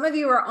 Some of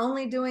you are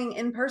only doing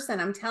in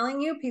person. I'm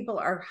telling you, people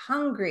are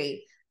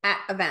hungry at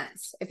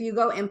events. If you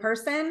go in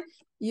person,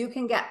 you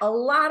can get a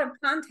lot of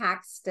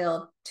contacts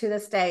still to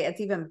this day.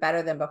 It's even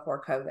better than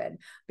before COVID,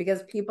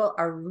 because people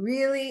are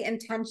really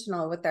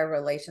intentional with their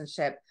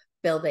relationship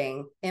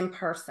building in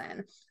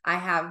person. I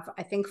have,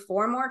 I think,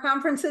 4 more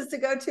conferences to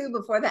go to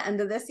before the end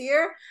of this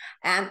year.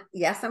 And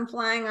yes, I'm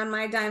flying on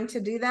my dime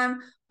to do them,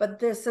 but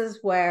this is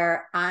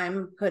where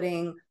I'm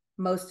putting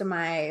most of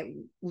my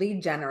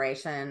lead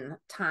generation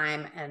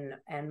time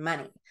and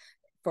money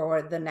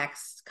for the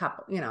next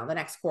couple, the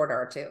next quarter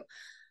or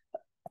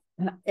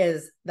 2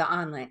 is the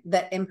online,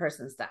 the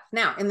in-person stuff.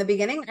 Now, in the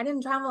beginning, I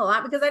didn't travel a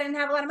lot because I didn't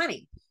have a lot of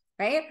money,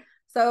 right?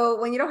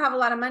 So when you don't have a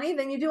lot of money,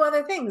 then you do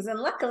other things. And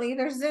luckily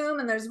there's Zoom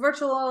and there's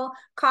virtual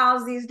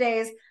calls these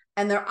days,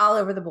 and they're all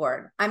over the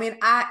board. I mean,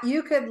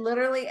 you could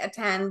literally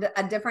attend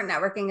a different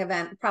networking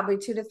event probably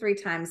 2 to 3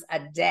 times a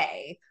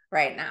day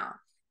right now.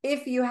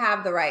 If you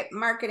have the right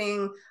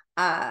marketing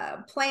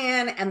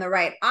plan and the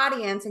right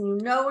audience, and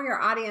you know where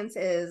your audience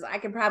is, I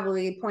could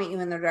probably point you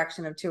in the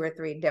direction of 2 or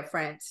 3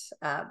 different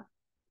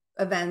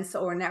events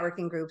or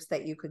networking groups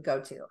that you could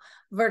go to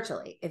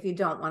virtually if you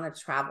don't want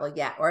to travel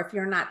yet, or if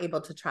you're not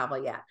able to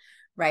travel yet,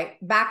 right?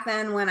 Back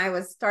then when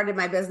I started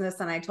my business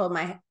and I told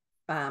my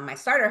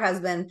starter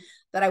husband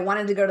that I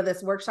wanted to go to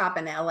this workshop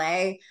in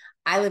LA.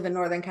 I live in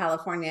Northern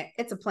California.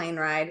 It's a plane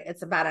ride.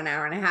 It's about an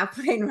hour and a half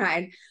plane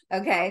ride.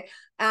 Okay.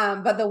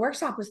 But the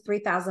workshop was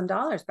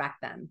 $3,000 back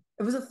then.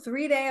 It was a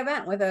 3-day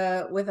event with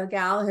a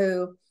gal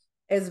who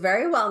is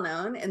very well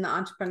known in the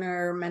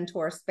entrepreneur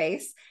mentor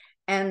space.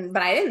 But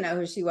I didn't know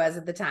who she was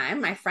at the time.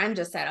 My friend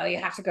just said, oh, you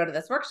have to go to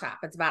this workshop.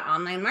 It's about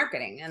online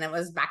marketing. And it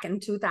was back in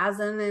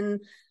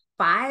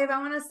 2005, I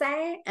want to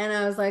say. And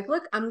I was like,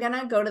 look, I'm going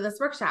to go to this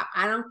workshop.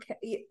 I don't,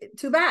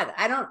 too bad.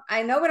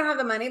 I know we don't have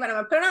the money, but I'm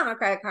going to put it on a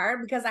credit card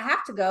because I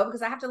have to go,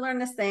 because I have to learn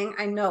this thing.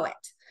 I know it.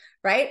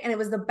 Right. And it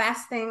was the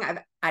best thing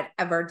I'd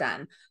ever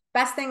done.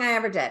 Best thing I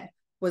ever did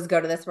was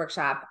go to this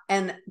workshop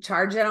and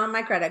charge it on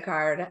my credit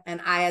card.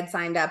 And I had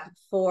signed up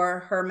for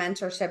her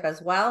mentorship as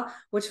well,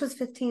 which was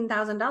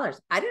 $15,000.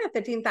 I didn't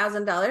have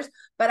 $15,000,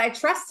 but I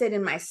trusted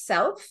in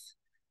myself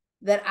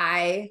that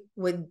I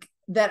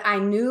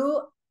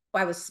knew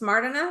I was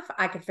smart enough,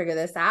 I could figure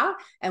this out.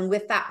 And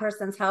with that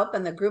person's help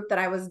and the group that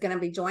I was going to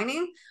be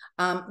joining,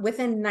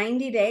 within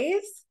 90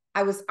 days,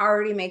 I was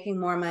already making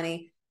more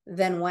money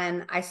than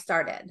when I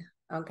started.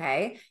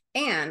 Okay.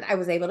 And I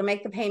was able to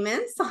make the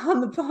payments on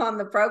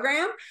the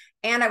program,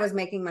 and I was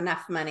making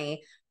enough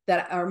money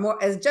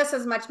just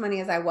as much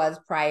money as I was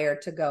prior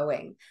to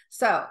going.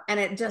 So, and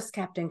it just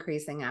kept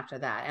increasing after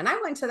that. And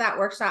I went to that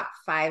workshop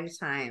 5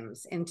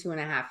 times in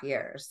 2.5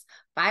 years.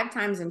 5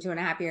 times in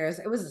 2.5 years.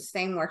 It was the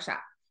same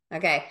workshop.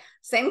 Okay.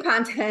 Same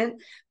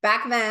content.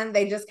 Back then,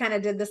 they just kind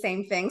of did the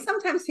same thing.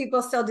 Sometimes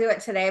people still do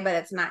it today,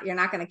 but you're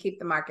not going to keep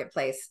the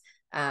marketplace.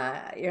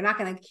 You're not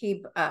going to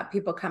keep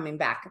people coming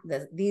back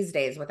these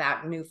days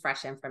without new,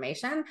 fresh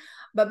information.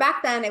 But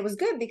back then it was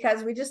good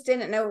because we just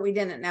didn't know what we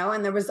didn't know.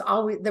 And there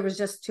was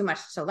just too much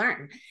to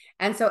learn.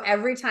 And so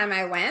every time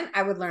I went,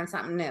 I would learn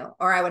something new,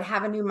 or I would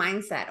have a new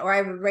mindset, or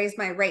I would raise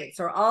my rates,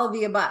 or all of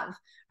the above.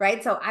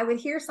 Right. So I would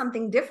hear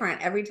something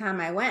different every time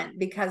I went,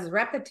 because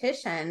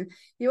repetition,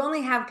 you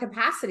only have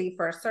capacity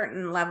for a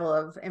certain level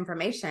of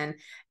information.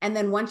 And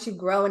then once you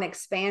grow and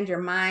expand your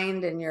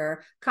mind and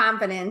your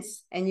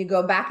confidence, and you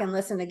go back and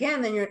listen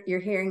again, then you're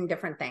hearing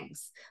different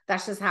things.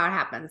 That's just how it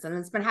happens. And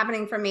it's been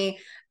happening for me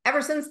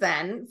ever since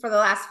then, for the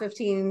last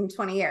 15,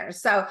 20 years.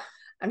 So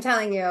I'm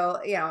telling you,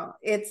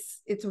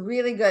 it's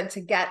really good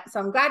to get. So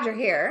I'm glad you're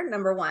here,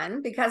 number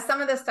one, because some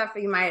of this stuff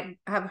you might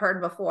have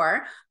heard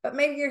before, but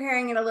maybe you're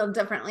hearing it a little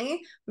differently.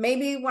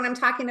 Maybe when I'm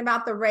talking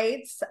about the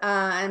rates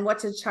and what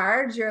to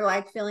charge, you're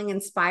like feeling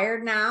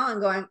inspired now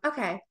and going,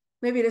 okay,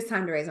 maybe it is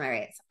time to raise my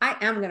rates. I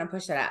am going to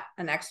push it up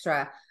an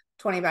extra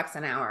 $20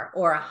 an hour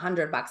or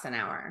 $100 an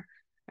hour.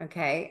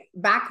 Okay.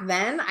 Back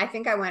then, I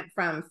think I went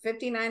from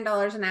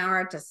 $59 an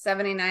hour to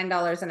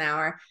 $79 an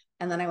hour.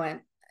 And then I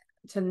went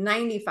to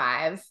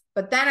 95,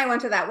 but then I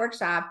went to that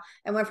workshop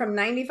and went from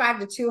 95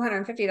 to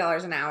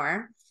 $250 an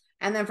hour.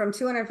 And then from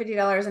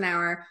 $250 an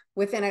hour,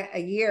 within a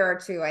year or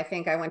two, I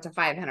think I went to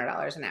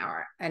 $500 an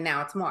hour, and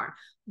now it's more.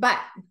 But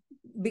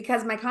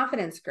because my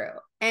confidence grew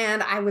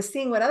and I was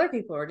seeing what other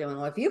people were doing.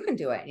 Well, if you can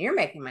do it and you're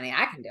making money,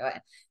 I can do it.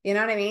 You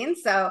know what I mean?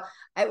 So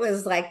it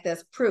was like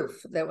this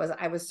proof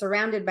I was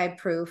surrounded by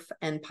proof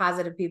and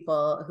positive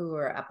people who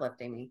were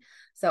uplifting me.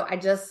 So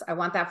I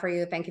want that for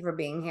you. Thank you for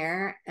being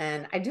here.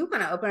 And I do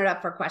want to open it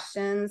up for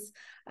questions.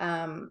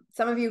 Some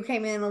of you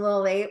came in a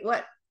little late.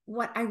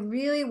 What I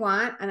really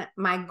want, and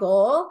my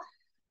goal,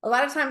 a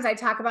lot of times I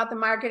talk about the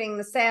marketing,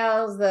 the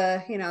sales,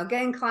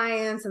 getting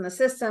clients and the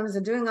systems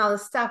and doing all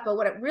this stuff. But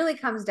what it really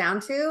comes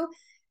down to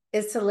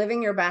is to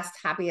living your best,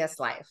 happiest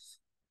life.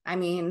 I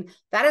mean,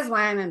 that is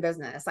why I'm in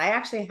business. I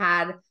actually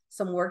had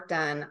some work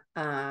done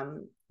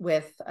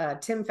with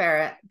Tim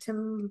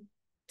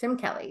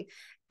Kelly,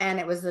 and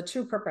it was the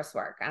True Purpose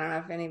work. I don't know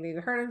if any of you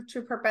have heard of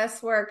True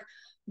Purpose work,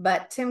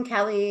 but Tim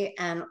Kelly,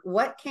 and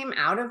what came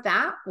out of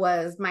that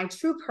was my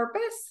true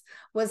purpose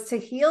was to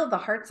heal the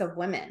hearts of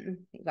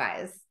women, you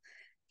guys.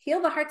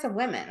 Heal the hearts of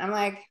women. I'm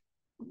like,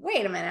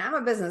 wait a minute, I'm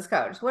a business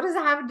coach. What does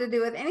it have to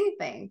do with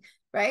anything?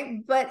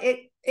 Right. But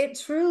it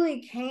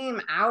truly came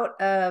out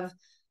of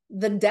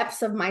the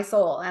depths of my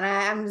soul. And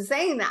I'm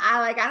saying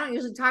that I don't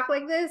usually talk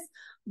like this,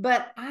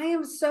 but I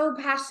am so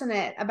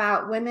passionate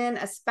about women,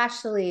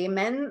 especially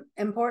men,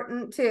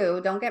 important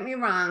too. Don't get me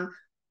wrong.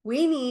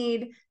 We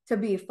need to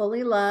be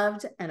fully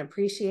loved and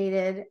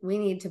appreciated. We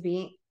need to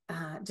be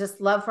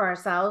just love for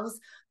ourselves,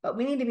 but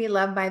we need to be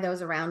loved by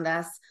those around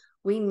us.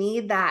 We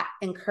need that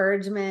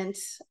encouragement.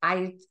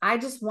 I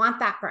just want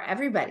that for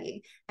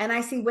everybody. And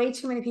I see way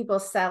too many people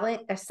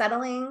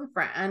settling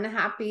for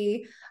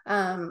unhappy,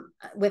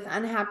 with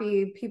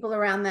unhappy people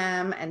around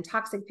them and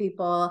toxic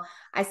people.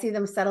 I see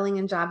them settling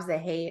in jobs they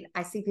hate.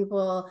 I see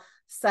people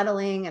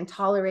settling and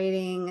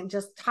tolerating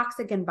just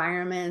toxic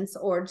environments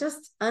or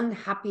just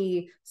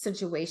unhappy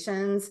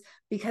situations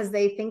because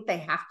they think they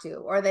have to,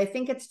 or they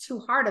think it's too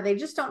hard, or they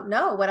just don't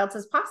know what else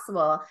is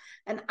possible.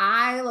 And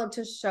I love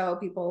to show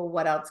people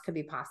what else could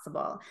be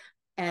possible.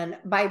 And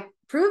by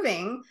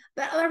proving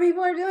that other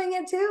people are doing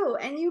it too,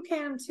 and you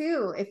can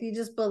too, if you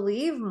just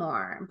believe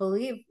more,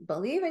 believe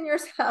in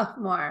yourself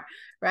more,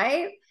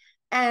 right?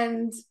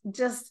 And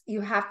just,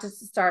 you have to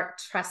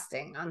start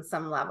trusting on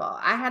some level.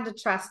 I had to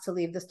trust to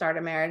leave the start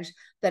of marriage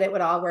that it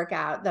would all work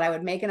out, that I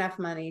would make enough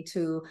money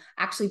to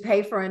actually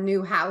pay for a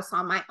new house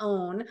on my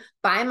own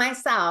by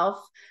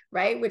myself,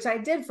 right? Which I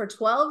did for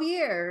 12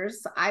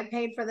 years. I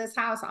paid for this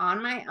house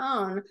on my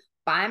own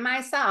by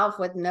myself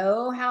with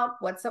no help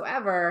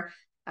whatsoever.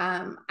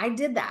 I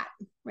did that,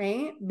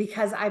 right?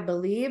 Because I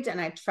believed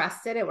and I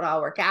trusted it would all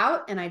work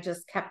out. And I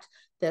just kept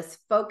this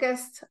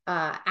focused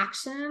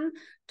action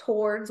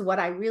towards what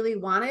I really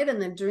wanted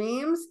and the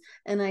dreams.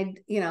 And I,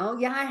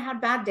 yeah, I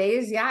had bad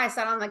days. Yeah, I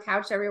sat on the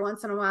couch every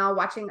once in a while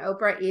watching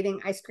Oprah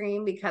eating ice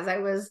cream because I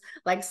was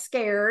like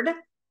scared,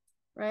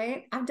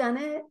 right? I've done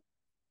it.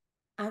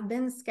 I've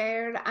been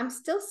scared. I'm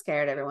still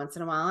scared every once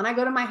in a while. And I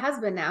go to my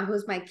husband now,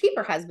 who's my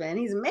keeper husband.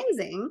 He's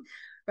amazing,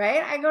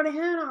 right? I go to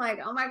him, I'm like,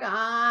 oh my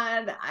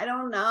God, I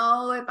don't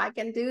know if I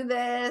can do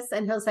this.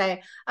 And he'll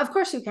say, of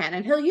course you can.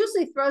 And he'll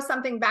usually throw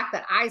something back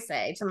that I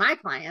say to my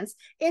clients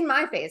in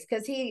my face,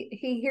 because he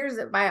hears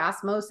it by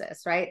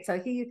osmosis, right? So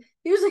he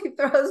usually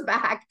throws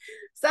back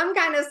some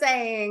kind of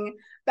saying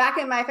back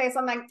in my face.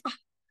 I'm like,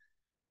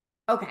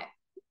 oh, okay.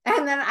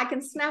 And then I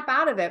can snap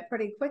out of it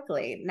pretty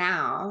quickly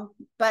now,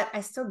 but I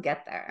still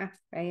get there,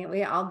 right?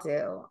 We all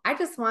do. I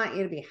just want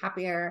you to be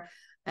happier.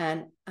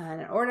 And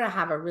in order to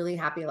have a really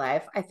happy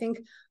life, I think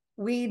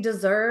we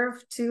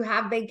deserve to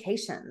have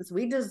vacations.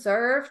 We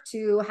deserve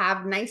to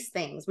have nice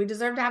things. We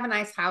deserve to have a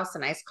nice house, a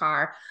nice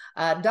car,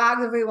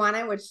 dogs if we want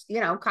it, which,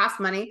 costs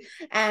money.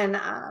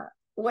 And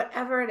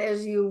whatever it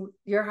is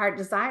your heart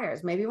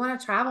desires. Maybe you want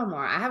to travel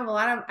more. I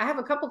have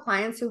a couple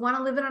clients who want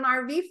to live in an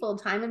RV full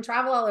time and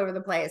travel all over the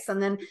place and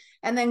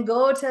then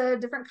go to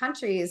different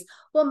countries.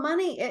 Well,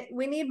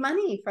 we need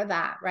money for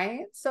that,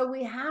 right? So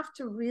we have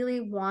to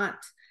really want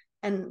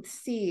and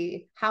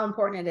see how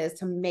important it is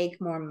to make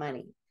more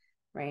money,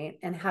 right?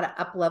 And how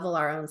to up level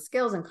our own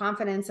skills and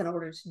confidence in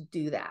order to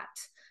do that,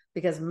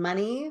 because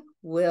money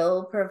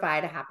will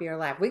provide a happier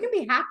life. We can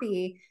be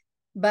happy,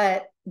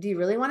 but do you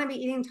really want to be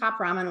eating top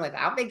ramen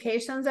without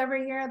vacations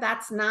every year?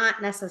 That's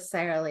not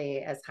necessarily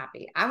as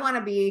happy. I want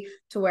to be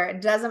to where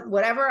it doesn't,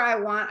 whatever I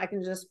want, I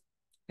can just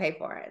pay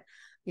for it.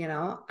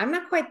 I'm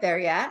not quite there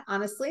yet,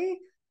 honestly.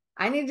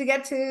 I need to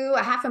get to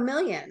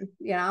 500,000,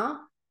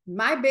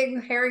 my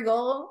big hairy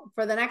goal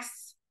for the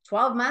next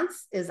 12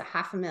 months is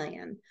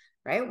 500,000,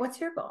 right?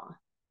 What's your goal?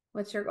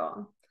 What's your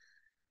goal?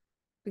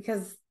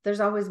 Because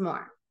there's always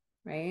more,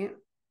 right?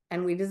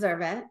 And we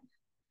deserve it.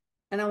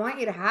 And I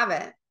want you to have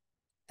it.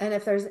 And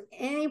if there's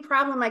any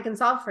problem I can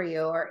solve for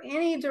you or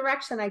any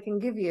direction I can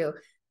give you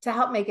to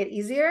help make it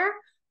easier,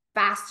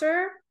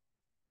 faster,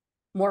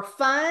 more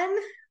fun,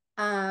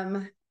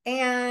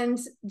 and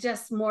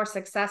just more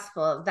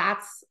successful,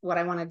 that's what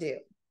I want to do.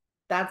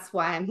 That's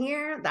why I'm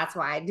here. That's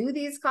why I do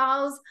these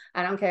calls.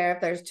 I don't care if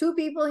there's 2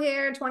 people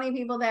here, 20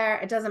 people there.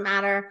 It doesn't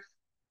matter.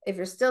 If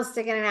you're still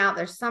sticking it out,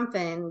 there's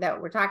something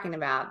that we're talking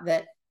about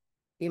that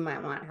you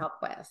might want help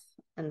with.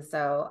 And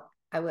so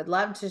I would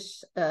love to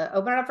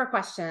open it up for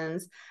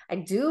questions. I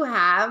do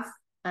have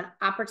an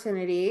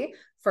opportunity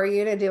for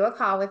you to do a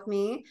call with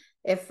me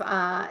if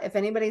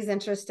anybody's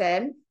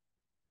interested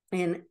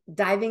in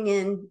diving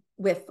in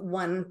with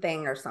one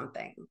thing or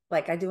something.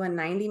 Like I do a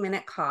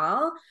 90-minute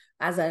call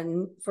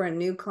for a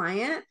new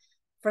client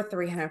for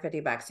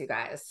 $350, you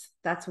guys.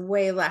 That's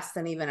way less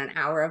than even an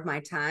hour of my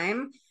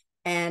time.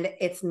 And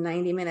it's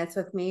 90 minutes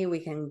with me. We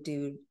can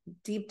do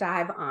deep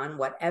dive on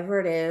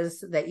whatever it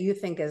is that you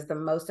think is the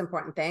most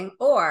important thing,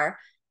 or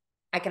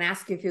I can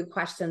ask you a few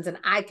questions and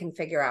I can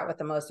figure out what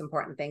the most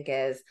important thing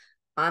is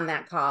on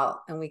that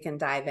call. And we can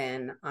dive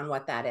in on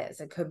what that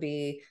is. It could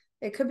be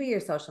your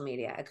social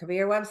media. It could be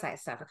your website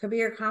stuff. It could be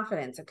your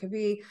confidence. It could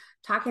be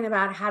talking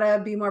about how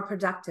to be more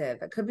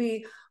productive. It could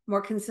be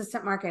more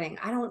consistent marketing.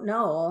 I don't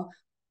know.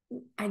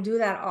 I do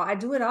that all. I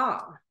do it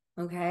all.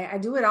 Okay. I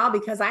do it all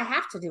because I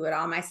have to do it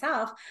all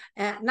myself.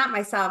 And not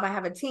myself, I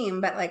have a team,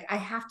 but like I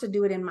have to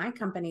do it in my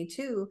company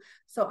too.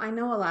 So I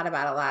know a lot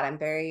about a lot. I'm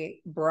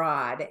very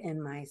broad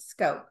in my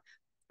scope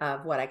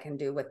of what I can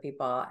do with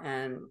people.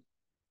 And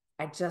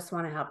I just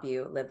want to help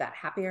you live that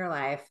happier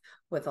life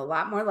with a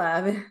lot more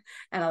love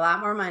and a lot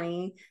more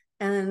money.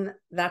 And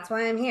that's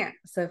why I'm here.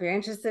 So if you're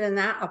interested in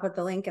that, I'll put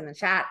the link in the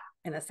chat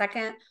in a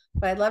second,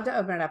 but I'd love to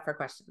open it up for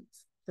questions.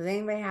 Does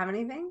anybody have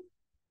anything?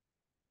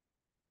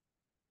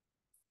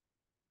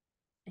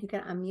 You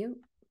can unmute.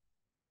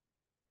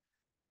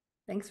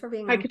 Thanks for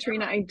being Hi,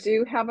 Katrina. I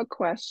do have a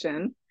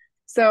question.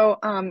 So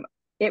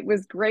it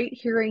was great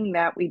hearing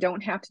that we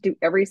don't have to do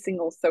every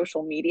single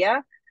social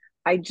media.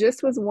 I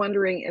just was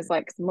wondering, is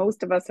like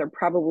most of us are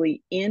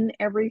probably in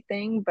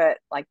everything, but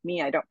like me,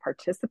 I don't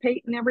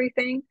participate in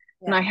everything.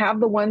 Yeah. And I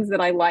have the ones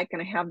that I like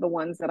and I have the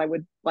ones that I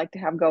would like to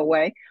have go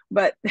away,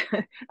 but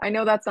I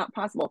know that's not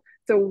possible.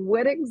 So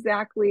what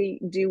exactly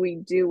do we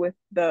do with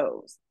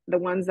those, the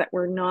ones that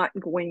we're not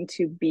going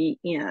to be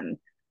in?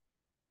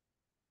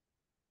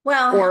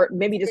 Well, or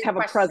maybe just great have a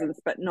question. presence,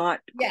 but not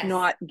Yes.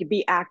 not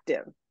be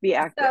active. Be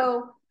active.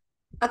 So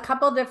a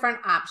couple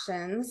different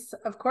options.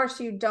 Of course,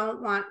 you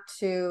don't want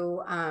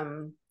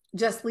to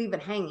just leave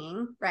it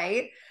hanging,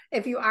 right?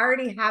 If you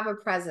already have a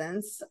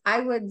presence, I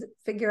would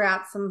figure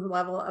out some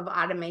level of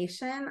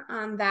automation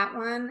on that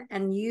one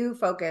and you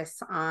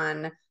focus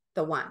on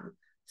the one.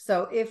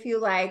 So if you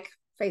like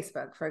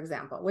Facebook, for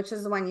example, which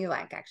is the one you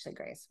like, actually,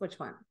 Grace, which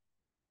one?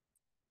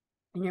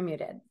 And you're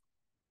muted.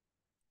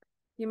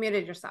 You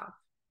muted yourself.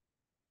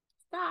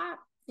 Stop.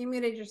 You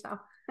muted yourself.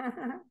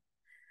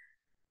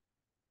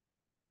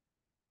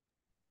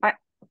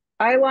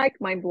 I like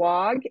my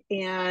blog,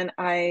 and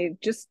I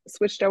just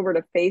switched over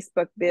to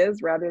Facebook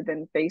Biz rather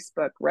than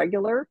Facebook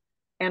regular,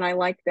 and I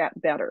like that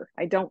better.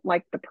 I don't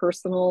like the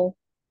personal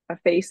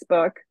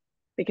Facebook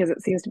because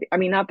it seems to be, I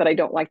mean, not that I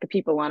don't like the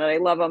people on it, I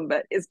love them,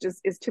 but it's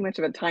too much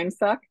of a time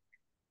suck.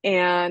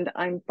 And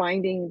I'm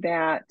finding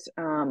that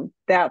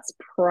that's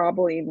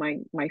probably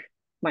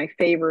my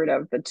favorite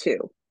of the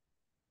two.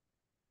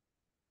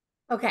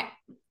 Okay.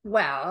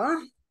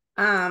 Well,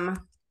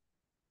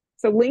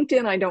 so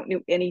LinkedIn, I don't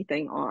know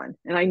anything on,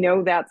 and I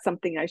know that's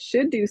something I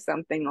should do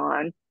something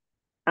on.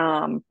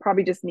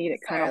 Probably just need it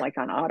kind of like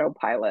on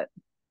autopilot.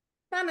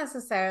 not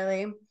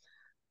necessarily.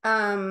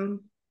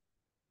 Um,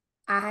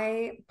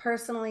 I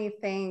personally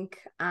think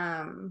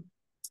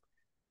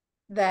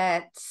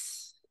that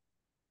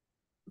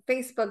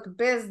Facebook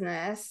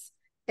business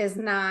is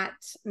not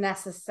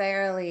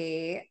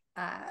necessarily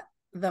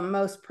the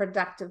most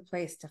productive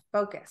place to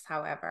focus.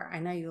 However, I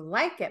know you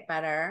like it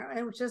better,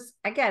 which is,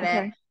 I get it,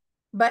 Okay.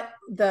 but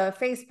the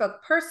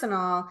Facebook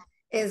personal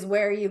is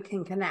where you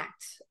can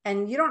connect,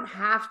 and you don't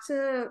have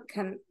to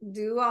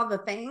do all the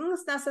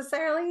things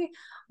necessarily,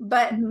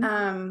 but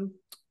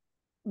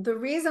the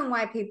reason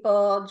why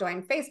people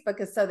join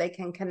Facebook is so they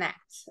can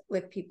connect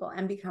with people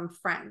and become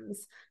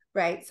friends,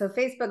 right? So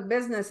Facebook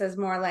business is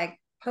more like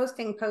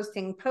posting,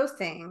 posting,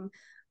 posting,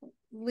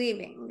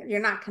 leaving. You're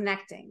not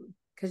connecting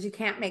because you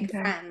can't make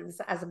Okay. friends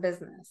as a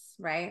business,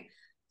 right?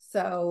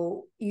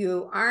 So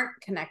you aren't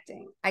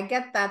connecting. I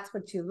get that's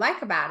what you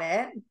like about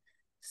it.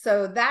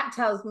 So that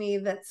tells me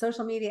that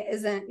social media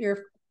isn't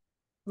your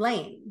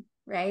lane,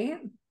 right?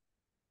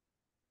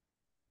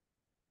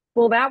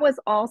 Well, that was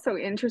also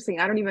interesting.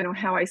 I don't even know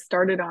how I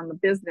started on the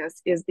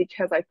business, is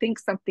because I think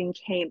something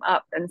came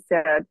up and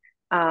said,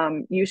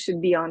 you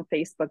should be on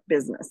Facebook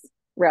business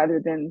rather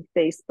than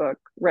Facebook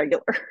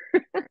regular.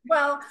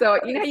 Well, So,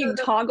 you know okay, how you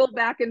toggle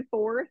back and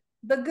forth?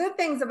 the good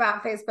things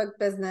about Facebook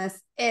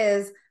business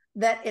is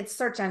that it's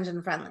search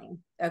engine friendly.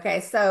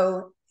 Okay.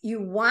 So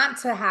you want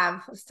to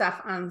have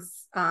stuff on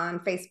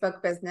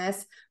Facebook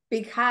business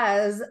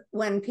because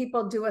when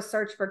people do a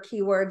search for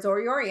keywords or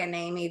your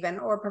name, even,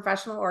 or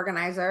professional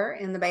organizer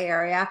in the Bay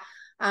Area,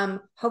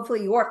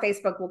 hopefully your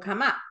Facebook will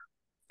come up.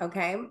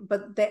 Okay.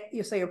 But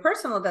so your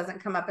personal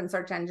doesn't come up in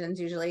search engines.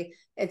 Usually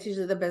it's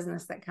usually the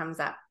business that comes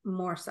up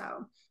more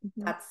so.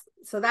 Mm-hmm.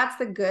 That's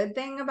the good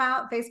thing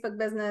about Facebook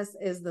business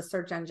is the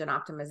search engine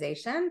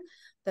optimization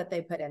that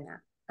they put in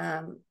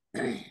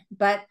there.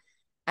 But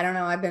I don't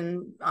know, I've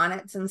been on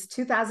it since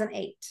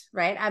 2008,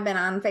 right? I've been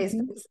on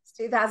Facebook since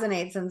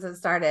 2008, since it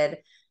started,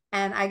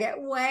 and I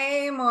get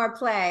way more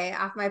play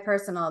off my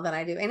personal than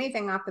I do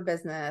anything off the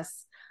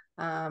business.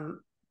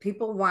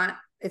 People want,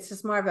 it's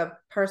just more of a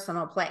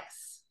personal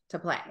place to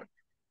play.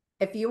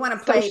 If you want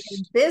to play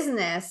in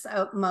business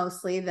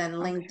mostly, then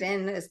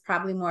LinkedIn is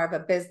probably more of a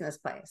business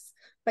place.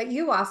 But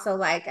you also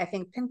like, I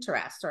think,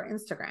 Pinterest or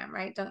Instagram,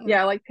 right? Don't you?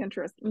 Yeah, I like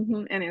Pinterest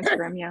and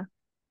Instagram. Yeah.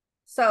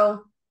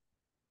 So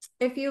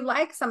if you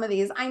like some of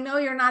these, I know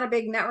you're not a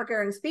big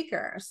networker and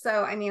speaker.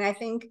 So, I mean, I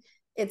think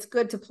it's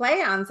good to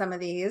play on some of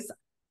these.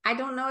 I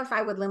don't know if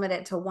I would limit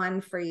it to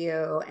one for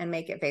you and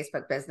make it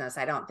Facebook business.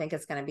 I don't think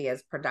it's going to be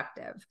as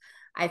productive.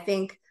 I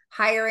think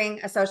hiring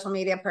a social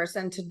media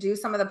person to do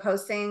some of the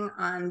posting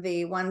on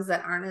the ones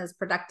that aren't as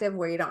productive,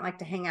 where you don't like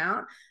to hang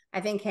out. I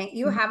think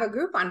you have a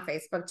group on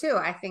Facebook too.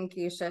 I think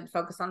you should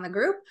focus on the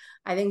group.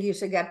 I think you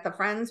should get the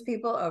friends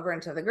people over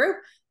into the group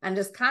and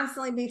just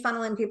constantly be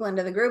funneling people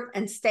into the group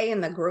and stay in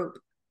the group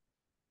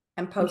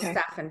and post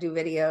stuff and do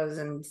videos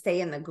and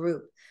stay in the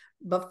group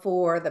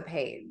before the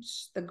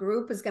page. The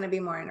group is going to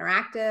be more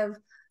interactive.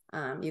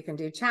 You can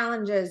do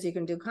challenges, you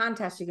can do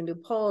contests, you can do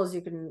polls,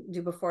 you can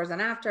do befores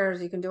and afters,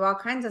 you can do all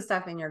kinds of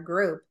stuff in your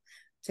group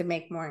to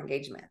make more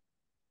engagement.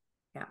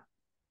 Yeah.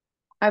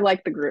 I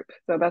like the group,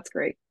 so that's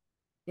great.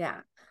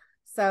 Yeah.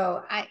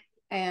 So I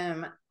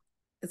am,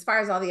 as far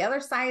as all the other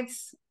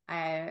sites,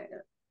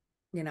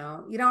 you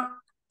don't,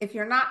 if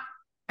you're not,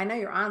 I know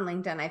you're on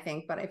LinkedIn, I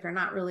think, but if you're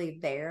not really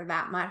there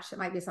that much, it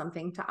might be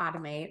something to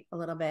automate a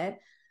little bit.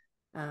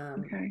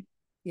 Okay.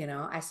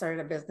 I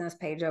started a business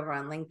page over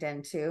on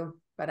LinkedIn too,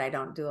 but I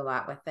don't do a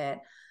lot with it.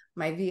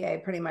 My VA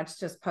pretty much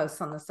just posts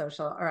on the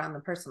social or on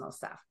the personal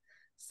stuff.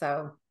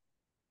 So.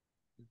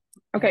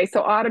 Okay.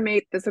 So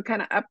automate this, so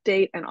kind of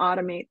update and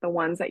automate the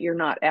ones that you're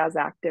not as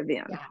active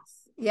in. Yes.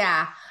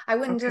 Yeah. I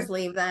wouldn't just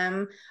leave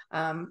them.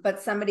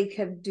 But somebody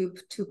could do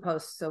 2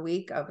 posts a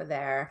week over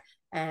there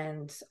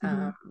and,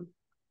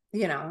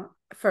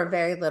 for a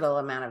very little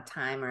amount of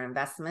time or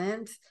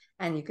investment,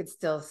 and you could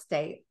still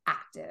stay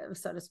active,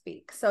 so to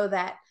speak, so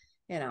that,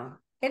 you know,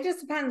 it just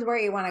depends where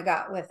you want to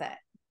go with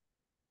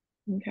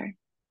it. Okay.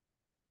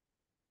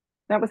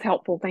 That was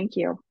helpful. Thank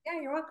you.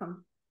 Yeah, you're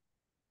welcome.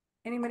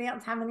 Anybody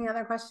else have any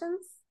other questions?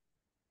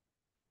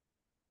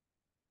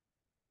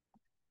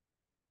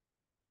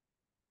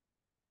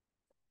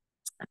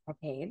 Hi,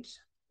 Paige.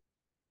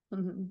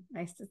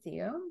 Nice to see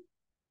you.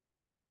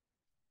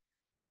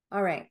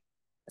 All right.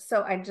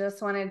 So I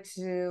just wanted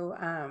to,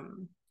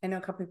 I know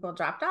a couple people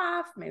dropped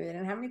off. Maybe they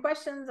didn't have any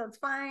questions. That's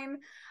fine.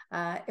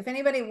 If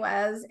anybody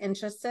was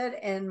interested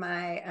in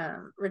my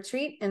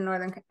retreat in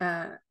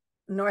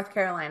North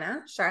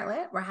Carolina,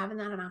 Charlotte, we're having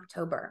that in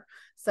October.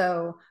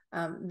 So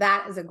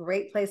that is a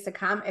great place to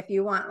come if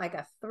you want like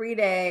a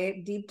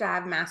 3-day deep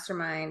dive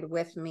mastermind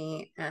with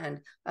me and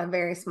a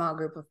very small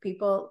group of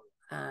people.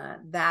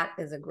 That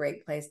is a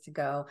great place to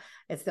go.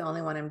 It's the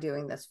only one I'm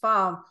doing this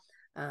fall.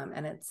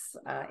 And it's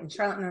in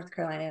Charlotte, North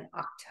Carolina in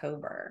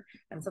October.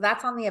 And so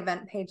that's on the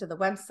event page of the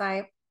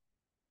website.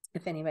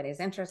 If anybody's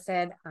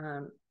interested, I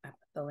put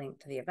the link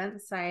to the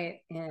event site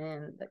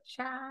in the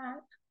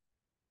chat.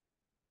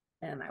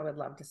 And I would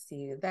love to see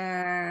you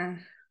there.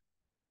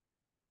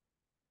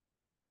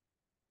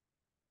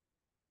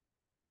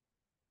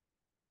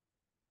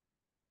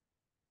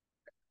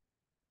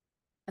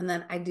 And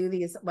then I do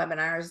these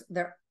webinars.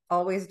 They're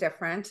always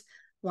different,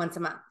 once a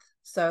month.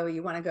 So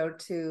you want to go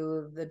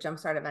to the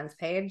Jumpstart events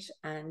page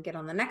and get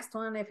on the next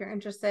one if you're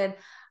interested.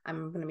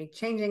 I'm going to be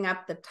changing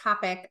up the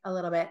topic a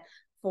little bit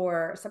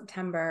for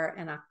September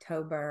and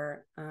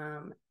October.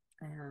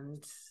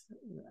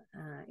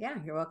 Yeah,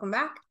 you're welcome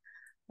back.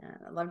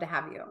 I'd love to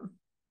have you.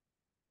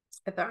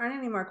 If there aren't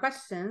any more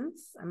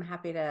questions, I'm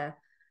happy to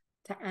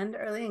end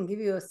early and give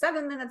you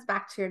 7 minutes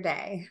back to your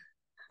day.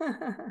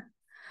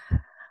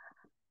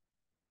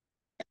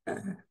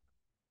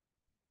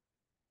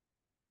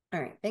 All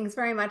right. Thanks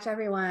very much,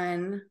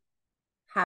 everyone.